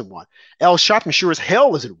 Jackson isn't one. Al Sharpton sure as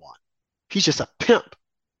hell isn't one. He's just a pimp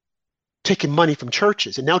taking money from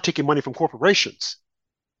churches and now taking money from corporations.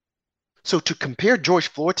 So to compare George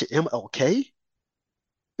Floyd to MLK,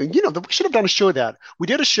 we should have done a show that. We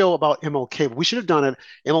did a show about MLK, but we should have done it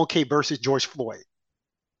MLK versus George Floyd.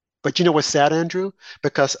 But you know what's sad, Andrew?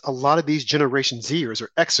 Because a lot of these Generation Zers or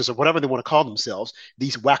Xers or whatever they want to call themselves,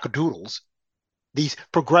 these wackadoodles, these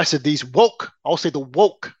progressive, these woke, I'll say the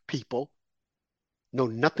woke people, know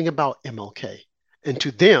nothing about MLK. And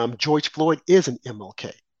to them, George Floyd is an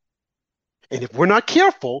MLK. And if we're not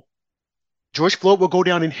careful, George Floyd will go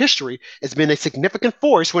down in history as being a significant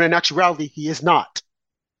force when in actuality he is not.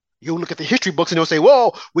 You'll look at the history books and they'll say,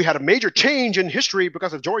 well, we had a major change in history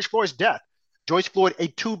because of George Floyd's death. George Floyd, a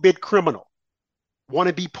two-bit criminal,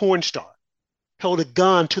 wannabe porn star, held a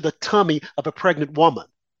gun to the tummy of a pregnant woman.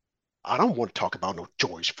 I don't want to talk about no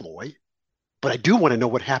George Floyd, but I do want to know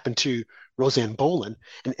what happened to Roseanne Boland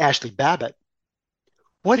and Ashley Babbitt.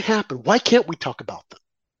 What happened? Why can't we talk about them?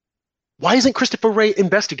 Why isn't Christopher Wray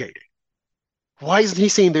investigating? Why isn't he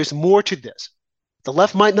saying there's more to this? The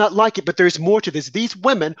left might not like it, but there's more to this. These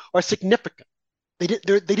women are significant. They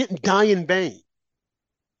didn't die in vain.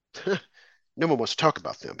 No one wants to talk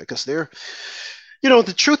about them because they're,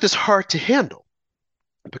 the truth is hard to handle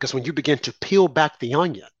because when you begin to peel back the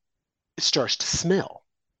onion, it starts to smell.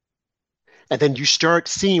 And then you start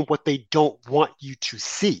seeing what they don't want you to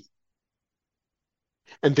see.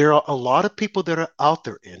 And there are a lot of people that are out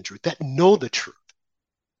there, Andrew, that know the truth.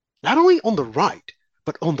 Not only on the right,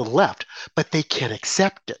 but on the left, but they can't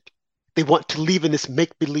accept it. They want to live in this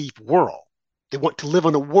make-believe world. They want to live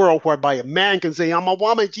in a world whereby a man can say, I'm a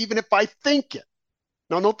woman, even if I think it.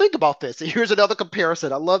 Now, don't think about this. Here's another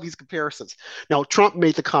comparison. I love these comparisons. Now, Trump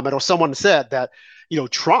made the comment, or someone said that,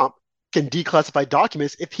 Trump can declassify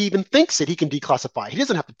documents if he even thinks it, he can declassify. He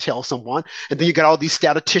doesn't have to tell someone. And then you got all these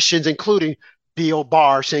statisticians, including Bill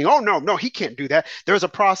Barr, saying, oh, no, he can't do that. There's a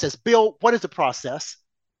process. Bill, what is the process?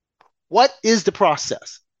 What is the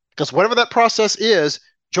process? Because whatever that process is,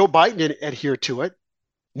 Joe Biden didn't adhere to it.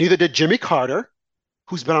 Neither did Jimmy Carter,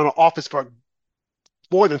 who's been in office for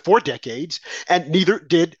more than 4 decades, and neither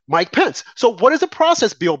did Mike Pence. So what is the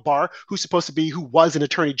process, Bill Barr, who was an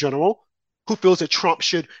attorney general, who feels that Trump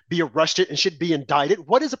should be arrested and should be indicted?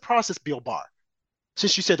 What is the process, Bill Barr?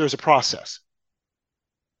 Since you said there's a process.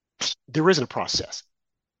 There isn't a process.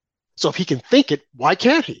 So if he can think it, why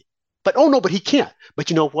can't he? But but he can't. But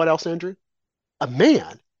you know what else, Andrew? A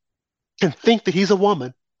man can think that he's a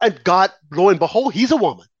woman, and God, lo and behold, he's a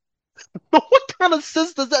woman. What kind of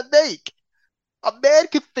sense does that make? A man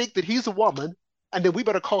can think that he's a woman, and then we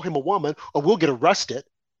better call him a woman, or we'll get arrested,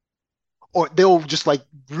 or they'll just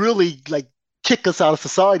really kick us out of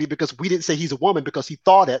society because we didn't say he's a woman because he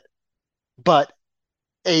thought it. But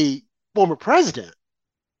a former president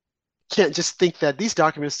can't just think that these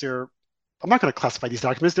documents I'm not going to classify these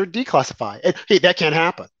documents, they're declassified. And hey, that can't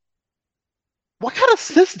happen. What kind of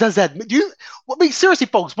sense does that make? Seriously,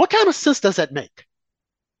 folks, what kind of sense does that make?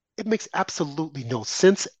 It makes absolutely no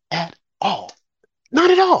sense at all. Not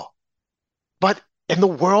at all. But in the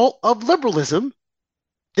world of liberalism,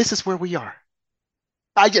 this is where we are.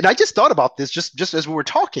 I just thought about this just as we were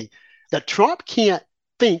talking, that Trump can't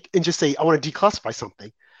think and just say, I want to declassify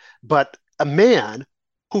something. But a man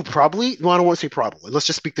who probably, I don't want to say probably, let's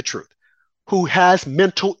just speak the truth, who has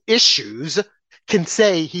mental issues can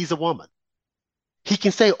say he's a woman. He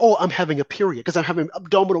can say, oh, I'm having a period because I'm having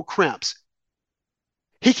abdominal cramps.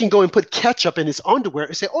 He can go and put ketchup in his underwear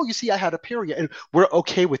and say, oh, you see, I had a period, and we're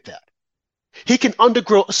okay with that. He can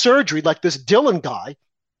undergo surgery like this Dylan guy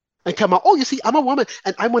and come out, oh, you see, I'm a woman,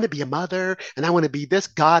 and I want to be a mother, and I want to be this.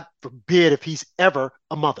 God forbid if he's ever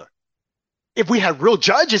a mother. If we had real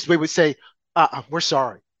judges, we would say, we're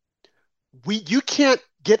sorry. You can't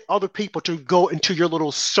get other people to go into your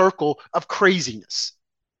little circle of craziness.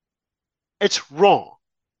 It's wrong.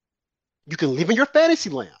 You can live in your fantasy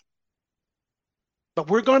land, but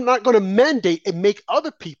we're not going to mandate and make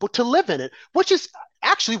other people to live in it, which is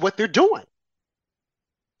actually what they're doing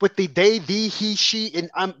with the they, thee, he, she,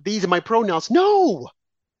 and these are my pronouns. No.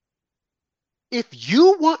 If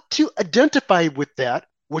you want to identify with that,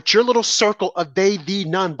 with your little circle of they, thee,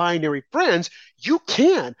 non-binary friends, you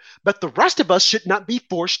can, but the rest of us should not be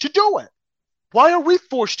forced to do it. Why are we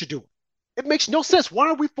forced to do it? It makes no sense. Why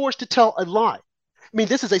are we forced to tell a lie? I mean,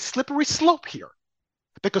 this is a slippery slope here.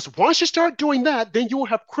 Because once you start doing that, then you will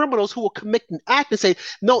have criminals who will commit an act and say,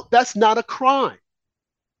 no, that's not a crime.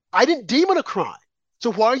 I didn't deem it a crime.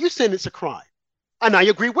 So why are you saying it's a crime? And I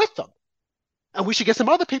agree with them. And we should get some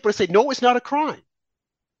other people to say, no, it's not a crime.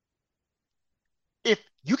 If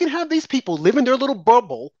you can have these people live in their little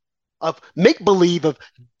bubble of make-believe, of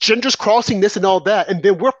genders crossing this and all that, and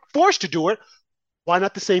then we're forced to do it, why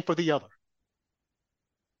not the same for the other?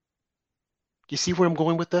 You see where I'm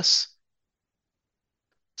going with this?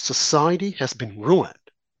 Society has been ruined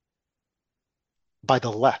by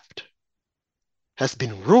the left, has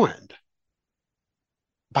been ruined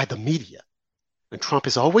by the media. And Trump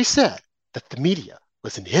has always said that the media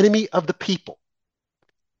was an enemy of the people.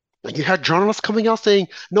 And you had journalists coming out saying,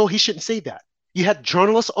 no, he shouldn't say that. You had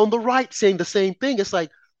journalists on the right saying the same thing. It's like,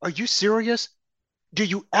 are you serious? Do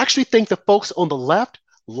you actually think the folks on the left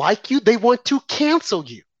like you? They want to cancel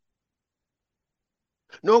you.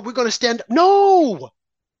 No, we're going to stand up. No,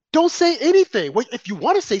 don't say anything. Wait, if you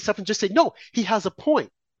want to say something, just say, no, he has a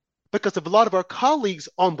point. Because of a lot of our colleagues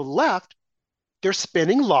on the left, they're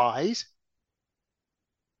spinning lies.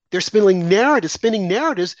 They're spinning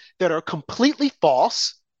narratives that are completely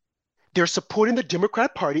false. They're supporting the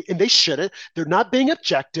Democrat Party, and they shouldn't. They're not being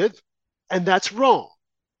objective, and that's wrong.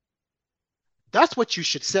 That's what you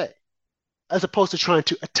should say, as opposed to trying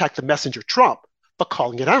to attack the messenger Trump for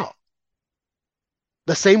calling it out.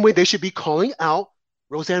 The same way they should be calling out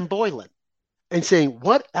Roseanne Boyland and saying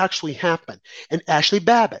what actually happened. And Ashley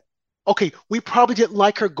Babbitt. Okay, we probably didn't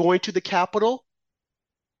like her going to the Capitol,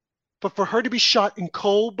 but for her to be shot in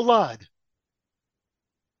cold blood,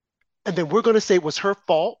 and then we're going to say it was her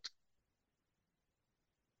fault.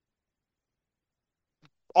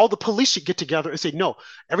 All the police should get together and say, no,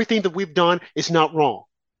 everything that we've done is not wrong.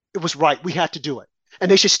 It was right. We had to do it. And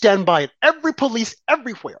they should stand by it. Every police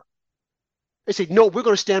everywhere. They say, no, we're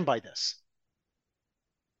going to stand by this.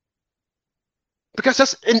 Because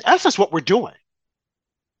that's, in essence, what we're doing.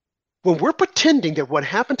 When we're pretending that what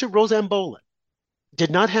happened to Roseanne Boyland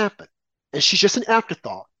did not happen, and she's just an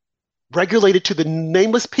afterthought, regulated to the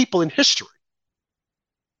nameless people in history,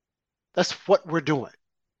 that's what we're doing.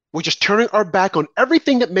 We're just turning our back on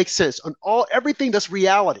everything that makes sense, on everything that's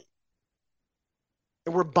reality.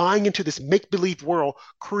 And we're buying into this make-believe world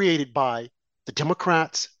created by the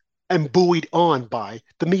Democrats and buoyed on by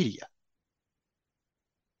the media.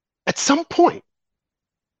 At some point,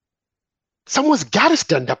 someone's got to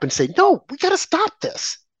stand up and say, no, we got to stop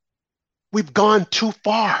this. We've gone too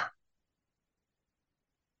far.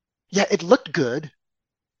 Yeah, it looked good.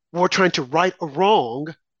 We're trying to right a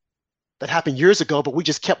wrong that happened years ago, but we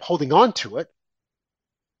just kept holding on to it.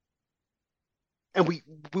 And we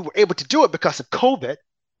were able to do it because of COVID.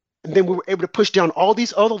 And then we were able to push down all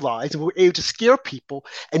these other lies, and we were able to scare people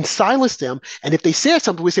and silence them. And if they said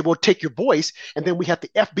something, we say, well, take your voice. And then we have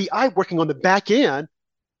the FBI working on the back end,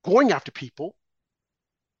 going after people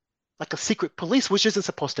like a secret police, which isn't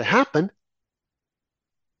supposed to happen.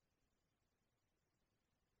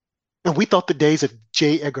 And we thought the days of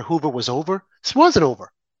J. Edgar Hoover was over. This wasn't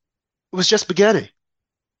over. It was just beginning.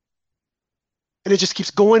 And it just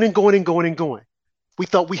keeps going and going and going and going. We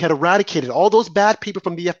thought we had eradicated all those bad people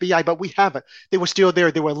from the FBI, but we haven't. They were still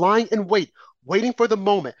there. They were lying in wait, waiting for the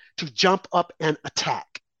moment to jump up and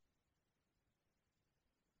attack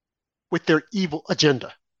with their evil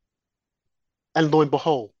agenda. And lo and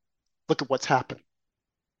behold, look at what's happened.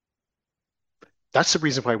 That's the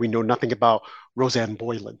reason why we know nothing about Roseanne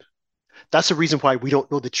Boyland. That's the reason why we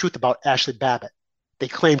don't know the truth about Ashley Babbitt. They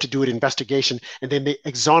claimed to do an investigation, and then they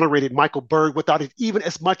exonerated Michael Berg without it even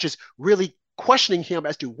as much as really questioning him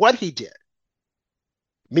as to what he did.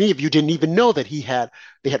 Many of you didn't even know that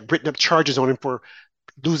they had written up charges on him for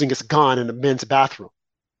losing his gun in a men's bathroom.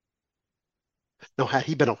 Now, had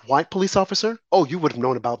he been a white police officer, oh, you would have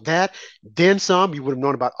known about that. Then some, you would have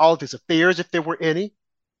known about all of his affairs if there were any.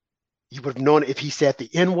 You would have known if he said the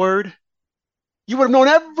N-word. You would have known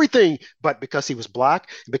everything. But because he was black,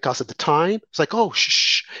 because of the time, it's like, oh,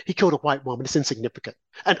 shh, he killed a white woman. It's insignificant.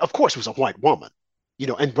 And of course, it was a white woman. You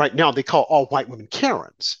know, and right now they call all white women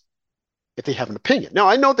Karens if they have an opinion. Now,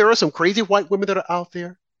 I know there are some crazy white women that are out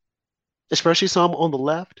there, especially some on the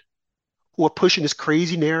left, who are pushing this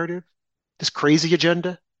crazy narrative, this crazy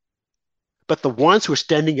agenda. But the ones who are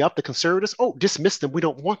standing up, the conservatives, oh, dismiss them. We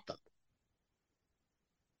don't want them.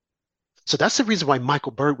 So that's the reason why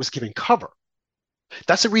Michael Berg was giving cover.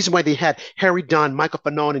 That's the reason why they had Harry Dunn, Michael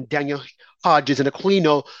Fanon, and Daniel Hodges and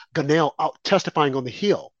Aquino Ganell out testifying on the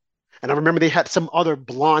Hill. And I remember they had some other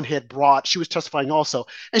blonde-haired broad. She was testifying also.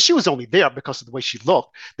 And she was only there because of the way she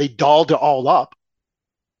looked. They dolled her all up.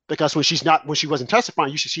 Because when she wasn't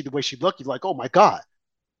testifying, you should see the way she looked. You're like, oh my God.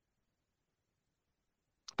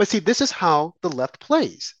 But see, this is how the left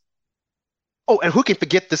plays. Oh, and who can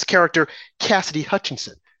forget this character, Cassidy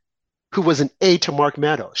Hutchinson, who was an aide to Mark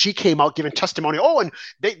Meadows. She came out giving testimony. Oh, and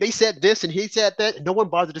they said this and he said that. And no one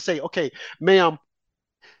bothered to say, okay, ma'am,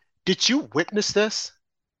 did you witness this?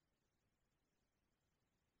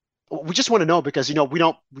 We just want to know because, you know,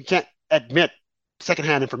 we can't admit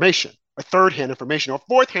secondhand information or third-hand information or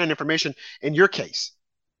fourth-hand information in your case.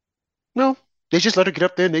 No, they just let her get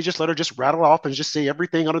up there and they just let her just rattle off and just say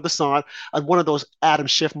everything under the sun. And one of those Adam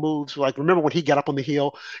Schiff moves, like remember when he got up on the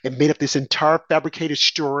Hill and made up this entire fabricated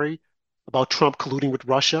story about Trump colluding with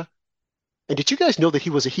Russia? And did you guys know that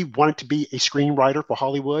he wanted to be a screenwriter for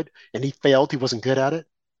Hollywood and he failed? He wasn't good at it.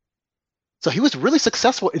 So he was really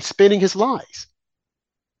successful in spinning his lies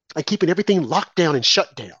and keeping everything locked down and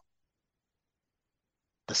shut down.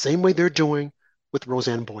 the same way they're doing with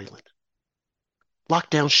Rosanne Boyland.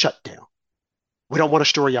 Lockdown, shutdown. We don't want a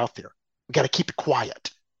story out there. We got to keep it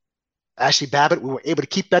quiet. Ashley Babbitt, we were able to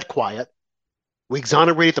keep that quiet. We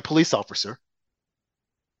exonerated the police officer.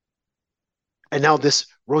 And now this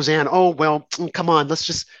Rosanne, oh, well, come on, let's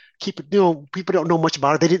just keep it. People don't know much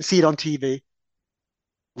about it. They didn't see it on TV.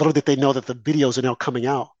 Little did they know that the videos are now coming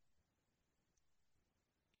out.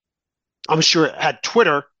 I'm sure had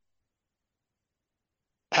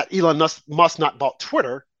Elon Musk not bought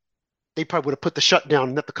Twitter, they probably would have put the shutdown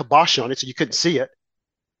and let the kibosh on it so you couldn't see it.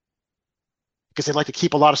 Because they like to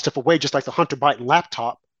keep a lot of stuff away, just like the Hunter Biden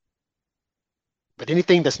laptop. But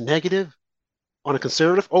anything that's negative on a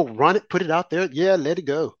conservative, oh, run it, put it out there. Yeah, let it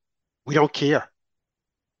go. We don't care.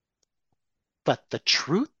 But the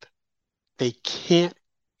truth, they can't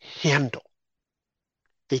handle.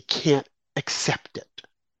 They can't accept it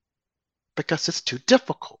because it's too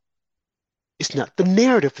difficult. It's not the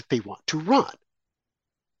narrative that they want to run.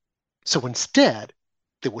 So instead,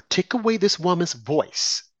 they will take away this woman's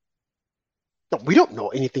voice. No, we don't know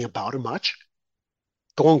anything about her much.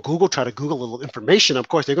 Go on Google, try to Google a little information. Of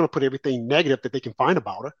course, they're going to put everything negative that they can find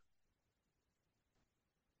about her.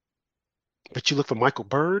 But you look for Michael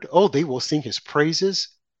Bird, oh, they will sing his praises.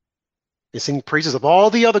 They sing praises of all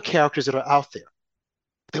the other characters that are out there.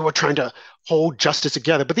 They were trying to hold justice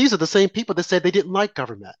together. But these are the same people that said they didn't like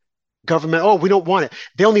government. Government, oh, we don't want it.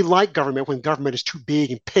 They only like government when government is too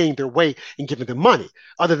big and paying their way and giving them money.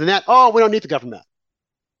 Other than that, oh, we don't need the government.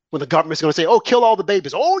 When the government's going to say, oh, kill all the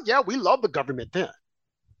babies. Oh, yeah, we love the government then.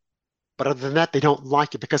 But other than that, they don't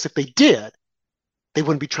like it because if they did, they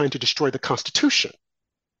wouldn't be trying to destroy the Constitution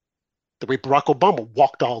the way Barack Obama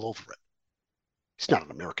walked all over it. He's not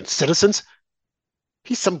an American citizen.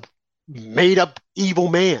 He's some made-up evil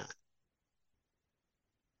man.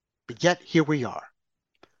 But yet, here we are.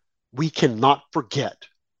 We cannot forget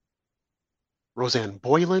Rosanne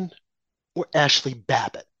Boyland or Ashley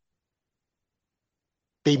Babbitt.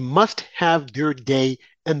 They must have their day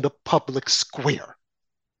in the public square.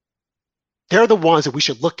 They're the ones that we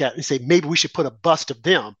should look at and say, maybe we should put a bust of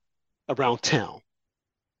them around town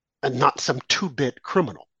and not some two-bit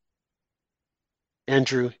criminal.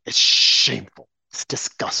 Andrew, it's shameful. It's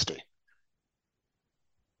disgusting.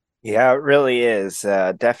 Yeah, it really is.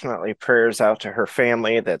 Definitely prayers out to her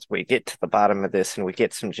family that we get to the bottom of this and we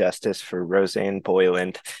get some justice for Rosanne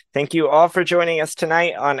Boyland. Thank you all for joining us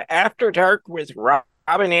tonight on After Dark with Rob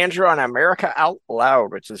and Andrew on America Out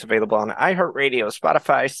Loud, which is available on iHeartRadio,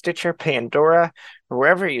 Spotify, Stitcher, Pandora,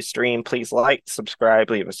 wherever you stream. Please like, subscribe,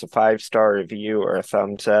 leave us a 5-star review or a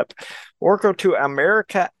thumbs up, or go to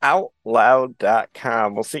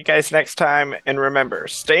AmericaOutloud.com. We'll see you guys next time, and remember,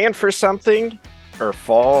 stand for something or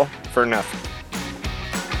fall for nothing.